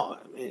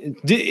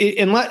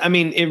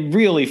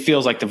really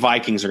feels like the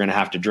Vikings are going to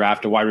have to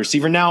draft a wide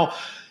receiver. Now,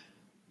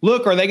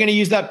 look, are they going to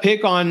use that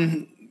pick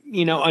on,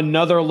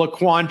 another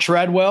Laquan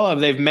Treadwell? If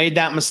they've made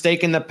that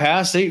mistake in the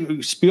past,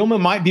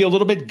 Spielman might be a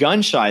little bit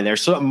gun shy there.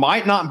 So it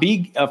might not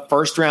be a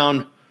first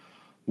round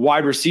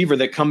wide receiver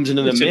that comes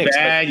into the mix.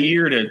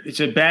 It's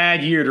a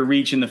bad year to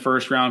reach in the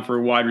first round for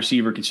a wide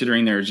receiver,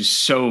 considering there's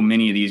just so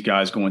many of these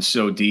guys going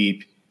so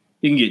deep.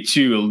 You can get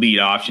 2 elite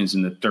options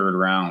in the third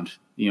round,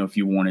 if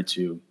you wanted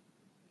to.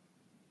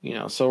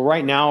 So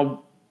right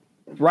now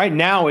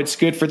it's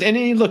good for –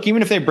 and look,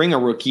 even if they bring a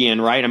rookie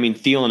in, right, I mean,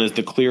 Thielen is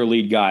the clear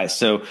lead guy.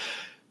 So I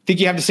think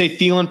you have to say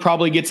Thielen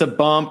probably gets a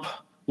bump.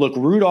 Look,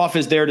 Rudolph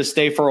is there to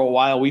stay for a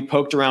while. We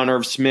poked around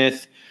Irv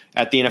Smith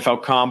at the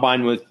NFL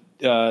Combine with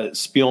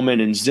Spielman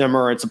and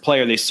Zimmer. It's a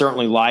player they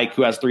certainly like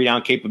who has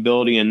 3-down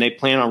capability, and they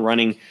plan on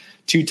running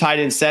 2 tight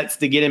end sets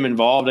to get him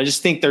involved. I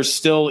just think there's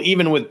still,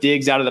 even with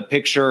Diggs out of the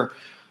picture,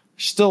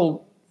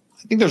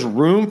 I think there's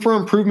room for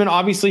improvement,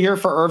 obviously, here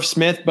for Irv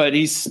Smith, but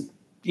he's,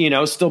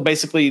 still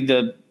basically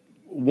the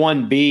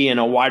 1B in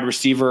a wide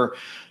receiver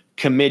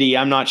committee.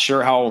 I'm not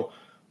sure how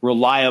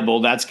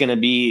reliable that's going to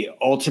be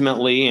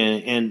ultimately.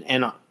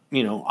 And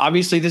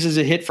obviously this is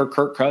a hit for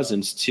Kirk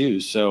Cousins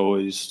too. So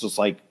it's just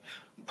like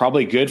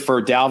probably good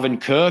for Dalvin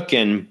Cook,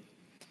 and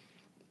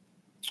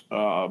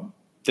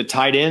the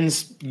tight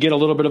ends get a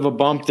little bit of a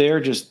bump there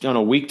just on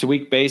a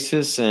week-to-week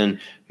basis. And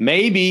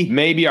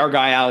maybe our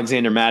guy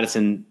Alexander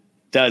Mattison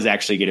does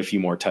actually get a few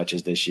more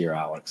touches this year,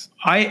 Alex.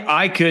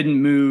 I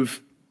couldn't move.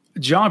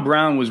 John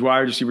Brown was wide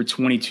receiver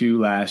 22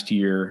 last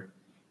year,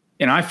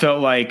 and I felt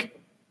like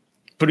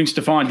putting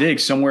Stephon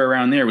Diggs somewhere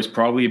around there was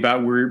probably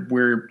about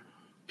where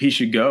he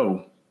should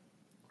go.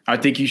 I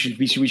think we should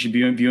be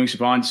viewing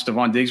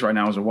Stephon Diggs right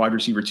now as a wide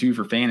receiver 2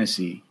 for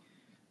fantasy.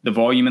 The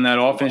volume in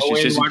that offense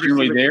just isn't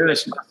really there.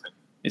 It's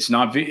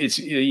not. It's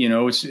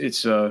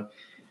the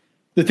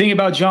thing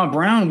about John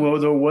Brown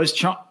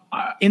was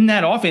in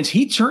that offense,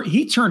 he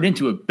turned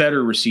into a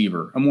better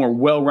receiver, a more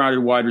well-rounded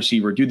wide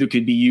receiver, dude that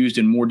could be used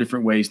in more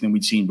different ways than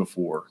we'd seen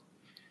before.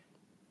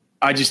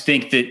 I just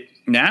think that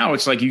now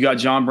it's like you got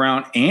John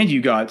Brown and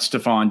you got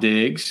Stephon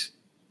Diggs.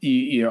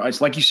 It's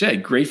like you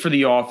said, great for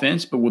the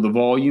offense, but will the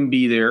volume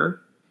be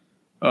there?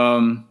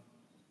 How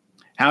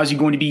is he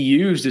going to be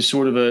used as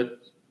sort of a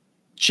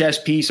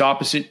chess piece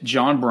opposite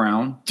John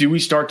Brown? Do we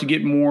start to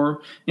get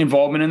more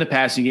involvement in the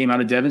passing game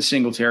out of Devin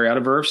Singletary, out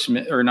of Irv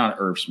Smith, or not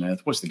Irv Smith?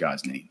 What's the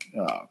guy's name?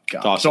 Oh,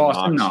 God.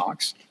 Dawson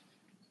Knox.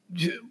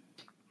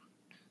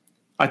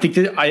 I think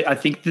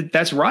that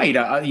that's right.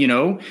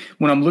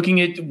 When I'm looking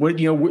at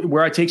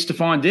where I take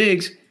Stephon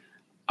Diggs,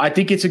 I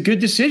think it's a good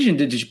decision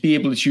to just be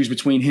able to choose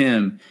between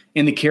him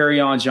and the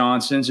Kerryon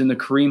Johnsons and the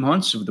Kareem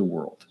Hunts of the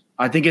world.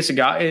 I think it's a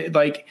guy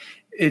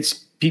it's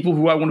people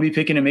who I want to be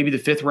picking in maybe the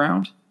 5th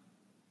round.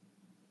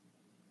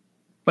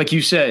 Like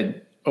you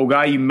said,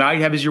 guy you might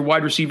have as your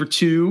wide receiver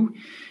 2.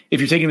 If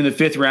you're taking him in the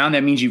 5th round,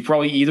 that means you've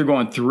probably either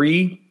gone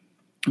 3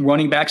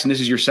 running backs and this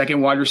is your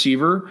 2nd wide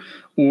receiver,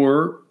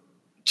 or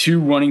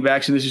 2 running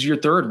backs and this is your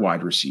 3rd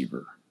wide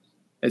receiver.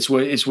 It's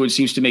what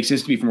seems to make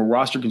sense to me from a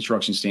roster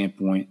construction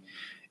standpoint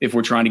if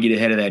we're trying to get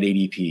ahead of that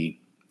ADP.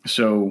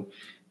 So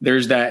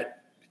there's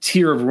that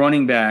tier of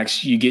running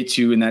backs you get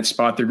to in that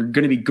spot. They're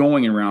going to be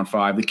going in round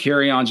 5. The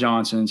Kerryon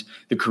Johnsons,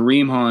 the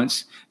Kareem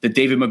Hunts, the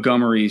David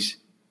Montgomerys.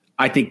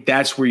 I think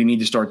that's where you need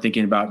to start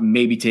thinking about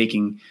maybe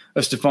taking a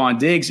Stephon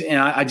Diggs. And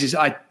I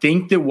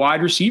think that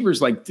wide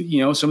receivers like,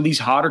 some of these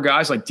hotter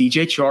guys like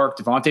DJ Chark,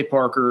 Devontae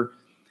Parker,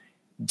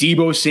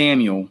 Deebo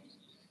Samuel,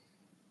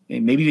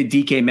 and maybe even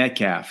DK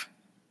Metcalf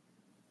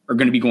are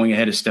going to be going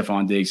ahead of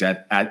Stephon Diggs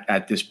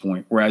at this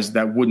point, whereas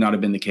that would not have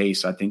been the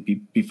case, I think,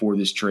 before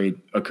this trade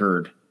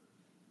occurred.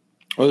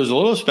 Well, there's a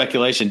little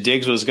speculation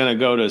Diggs was going to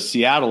go to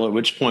Seattle, at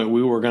which point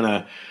we were going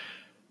to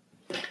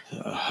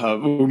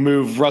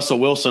move Russell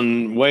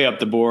Wilson way up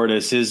the board,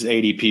 as his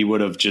ADP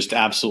would have just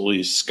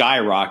absolutely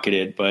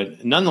skyrocketed.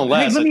 But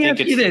nonetheless, let me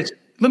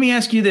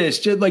ask you this.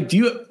 Just like, do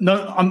you?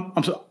 No,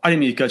 I'm sorry, I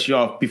didn't mean to cut you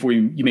off before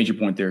you made your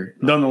point there.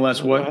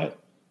 Nonetheless, what?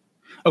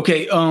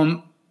 Okay,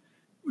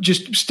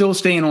 just still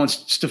staying on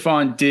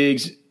Stefon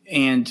Diggs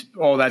and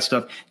all that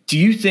stuff. Do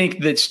you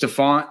think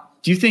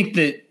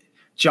that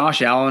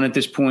Josh Allen at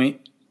this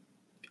point,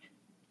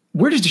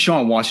 where does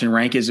Deshaun Watson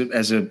rank does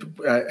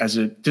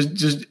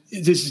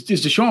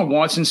Deshaun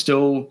Watson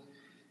still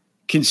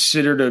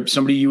considered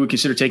somebody you would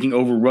consider taking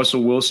over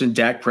Russell Wilson,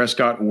 Dak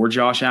Prescott, or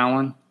Josh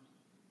Allen?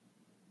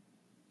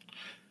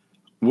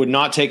 Would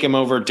not take him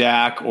over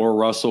Dak or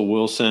Russell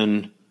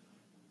Wilson.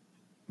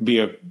 Be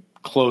a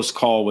close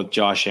call with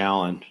Josh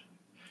Allen.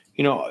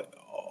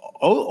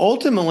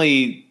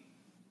 Ultimately,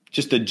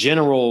 just the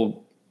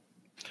general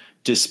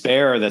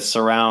despair that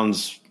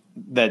surrounds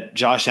that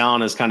Josh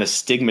Allen is kind of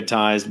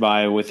stigmatized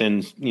by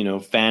within,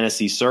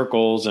 fantasy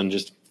circles and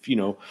just,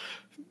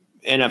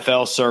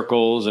 NFL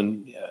circles.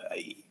 And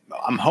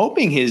I'm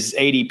hoping his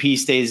ADP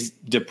stays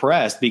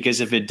depressed,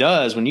 because if it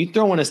does, when you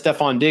throw in a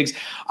Stefon Diggs,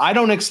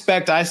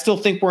 I still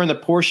think we're in the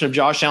portion of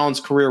Josh Allen's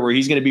career where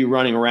he's going to be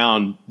running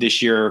around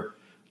this year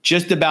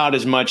just about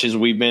as much as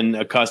we've been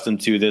accustomed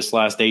to this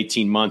last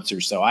 18 months or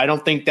so. I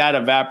don't think that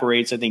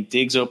evaporates. I think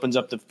Diggs opens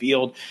up the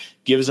field,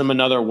 gives him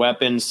another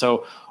weapon.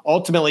 So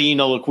ultimately,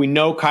 look, we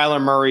know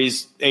Kyler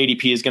Murray's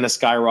ADP is going to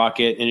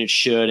skyrocket, and it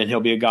should, and he'll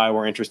be a guy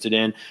we're interested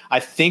in. I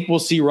think we'll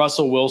see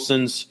Russell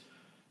Wilson's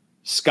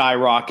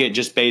skyrocket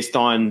just based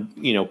on,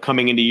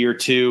 coming into year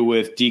 2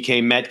 with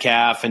DK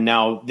Metcalf, and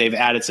now they've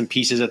added some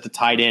pieces at the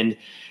tight end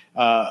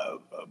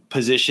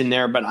position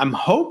there. But I'm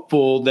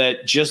hopeful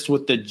that just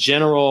with the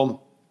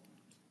general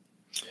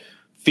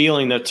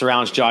feeling that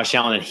surrounds Josh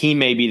Allen, and he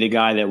may be the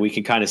guy that we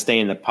can kind of stay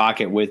in the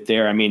pocket with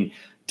there. I mean,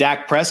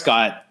 Dak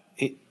Prescott,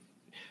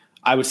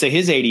 I would say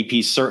his ADP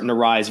is certain to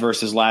rise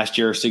versus last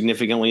year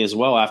significantly as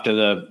well after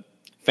the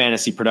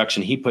fantasy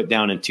production he put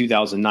down in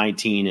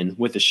 2019, and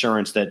with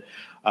assurance that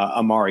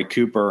Amari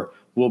Cooper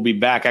will be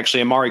back.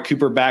 Actually, Amari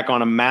Cooper back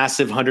on a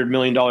massive $100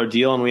 million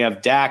deal, and we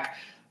have Dak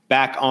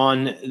back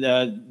on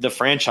the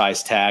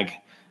franchise tag,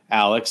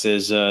 Alex,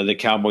 as the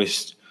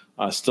Cowboys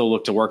still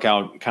look to work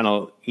out kind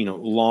of,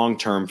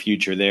 long-term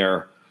future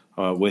there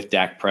with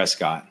Dak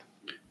Prescott.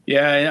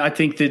 Yeah, I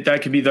think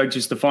that could be like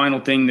just the final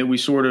thing that we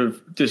sort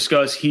of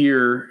discuss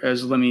here.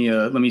 As let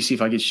me see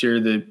if I could share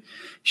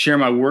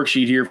my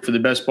worksheet here for the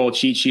best ball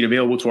cheat sheet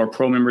available to our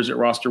pro members at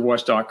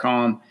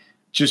rosterwatch.com.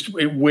 Just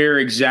where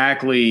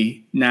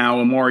exactly now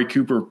Amari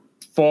Cooper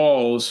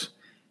falls.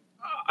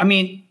 I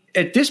mean,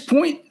 at this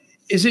point,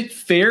 is it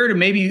fair to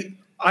maybe?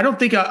 I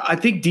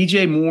think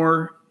DJ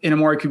Moore and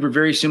Amari Cooper,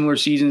 very similar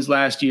seasons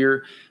last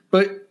year.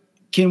 But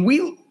can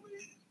we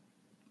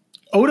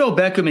 – Odell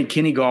Beckham and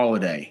Kenny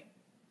Golladay.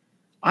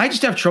 I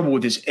just have trouble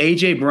with this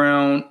A.J.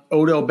 Brown,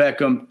 Odell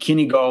Beckham,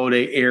 Kenny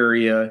Golladay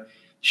area.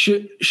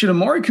 Should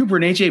Amari Cooper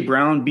and A.J.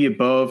 Brown be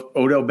above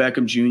Odell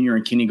Beckham Jr.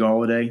 and Kenny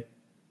Golladay?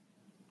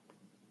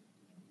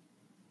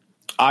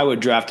 I would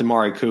draft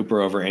Amari Cooper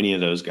over any of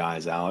those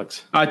guys,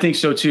 Alex. I think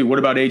so too. What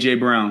about A.J.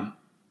 Brown?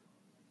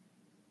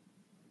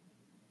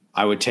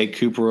 I would take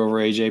Cooper over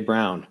A.J.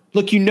 Brown.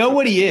 Look, you know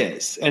what he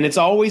is, and it's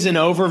always an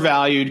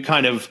overvalued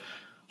kind of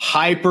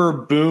hyper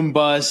boom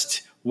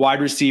bust wide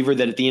receiver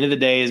that at the end of the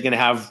day is going to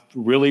have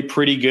really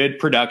pretty good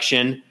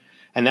production,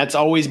 and that's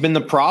always been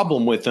the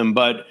problem with him.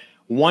 But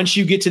once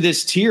you get to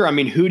this tier, I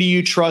mean, who do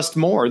you trust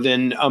more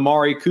than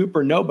Amari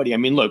Cooper? Nobody. I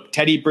mean, look,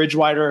 Teddy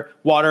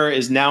Bridgewater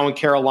is now in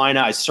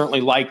Carolina. I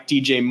certainly like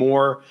DJ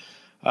Moore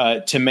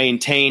to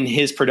maintain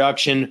his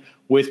production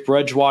with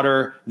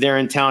Bridgewater there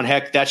in town.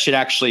 Heck, that should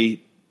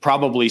actually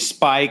probably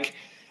spike.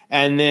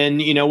 And then,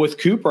 with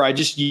Cooper, I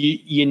just,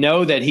 you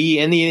know that he,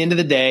 in the end of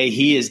the day,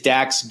 he is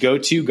Dak's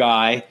go-to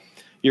guy.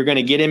 You're going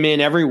to get him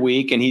in every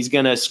week, and he's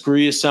going to screw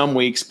you some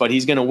weeks, but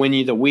he's going to win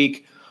you the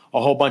week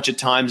a whole bunch of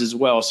times as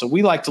well. So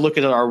we like to look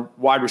at our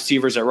wide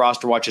receivers at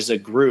Roster Watch as a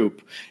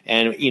group.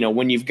 And,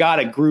 when you've got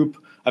a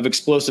group of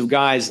explosive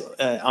guys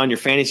on your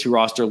fantasy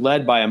roster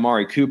led by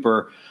Amari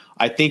Cooper,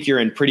 I think you're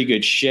in pretty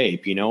good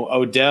shape.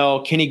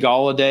 Odell, Kenny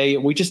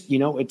Golladay, we just,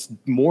 it's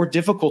more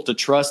difficult to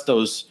trust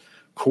those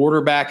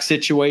quarterback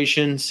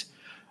situations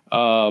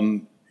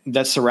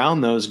that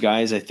surround those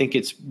guys. I think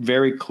it's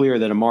very clear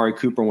that Amari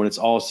Cooper, when it's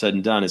all said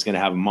and done, is going to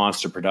have a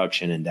monster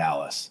production in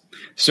Dallas.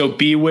 So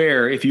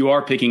beware if you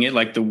are picking it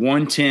like the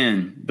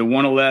 110, the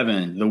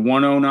 111, the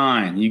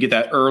 109, you get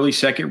that early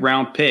second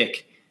round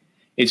pick.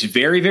 It's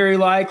very, very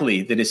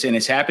likely that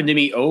it's happened to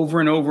me over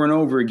and over and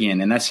over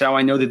again. And that's how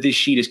I know that this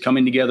sheet is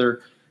coming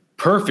together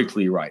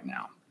perfectly right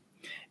now,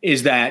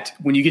 is that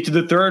when you get to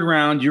the third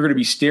round, you're going to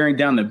be staring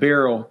down the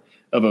barrel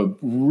of a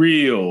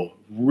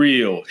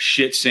real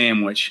shit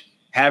sandwich,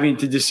 having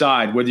to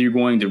decide whether you're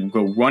going to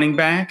go running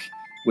back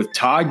with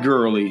Todd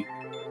Gurley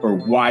or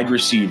wide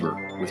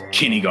receiver with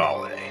Kenny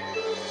Golladay.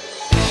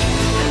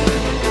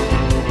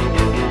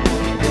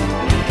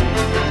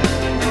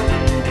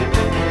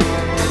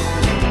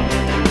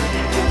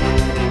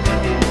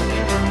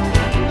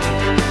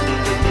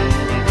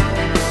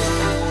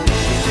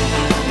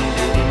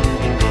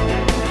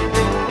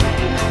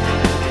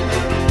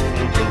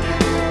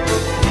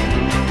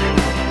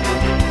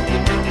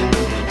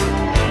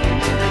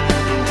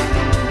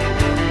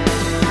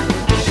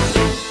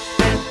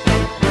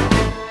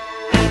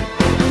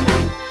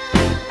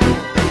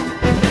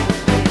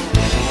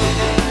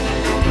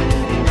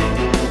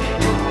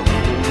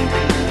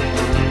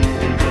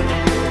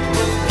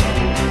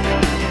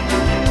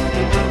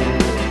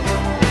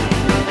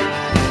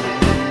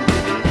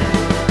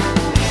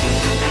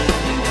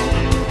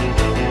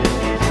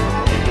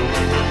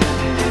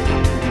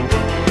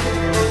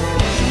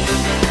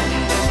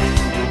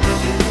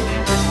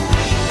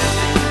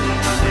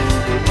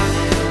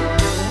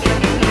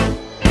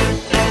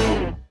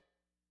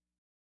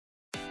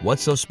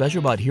 What's so special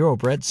about Hero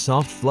Bread's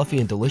soft, fluffy,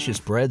 and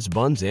delicious breads,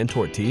 buns, and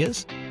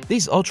tortillas?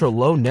 These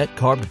ultra-low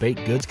net-carb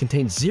baked goods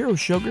contain zero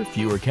sugar,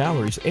 fewer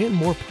calories, and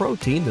more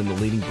protein than the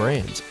leading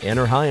brands, and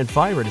are high in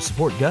fiber to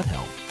support gut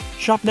health.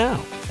 Shop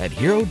now at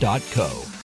Hero.co.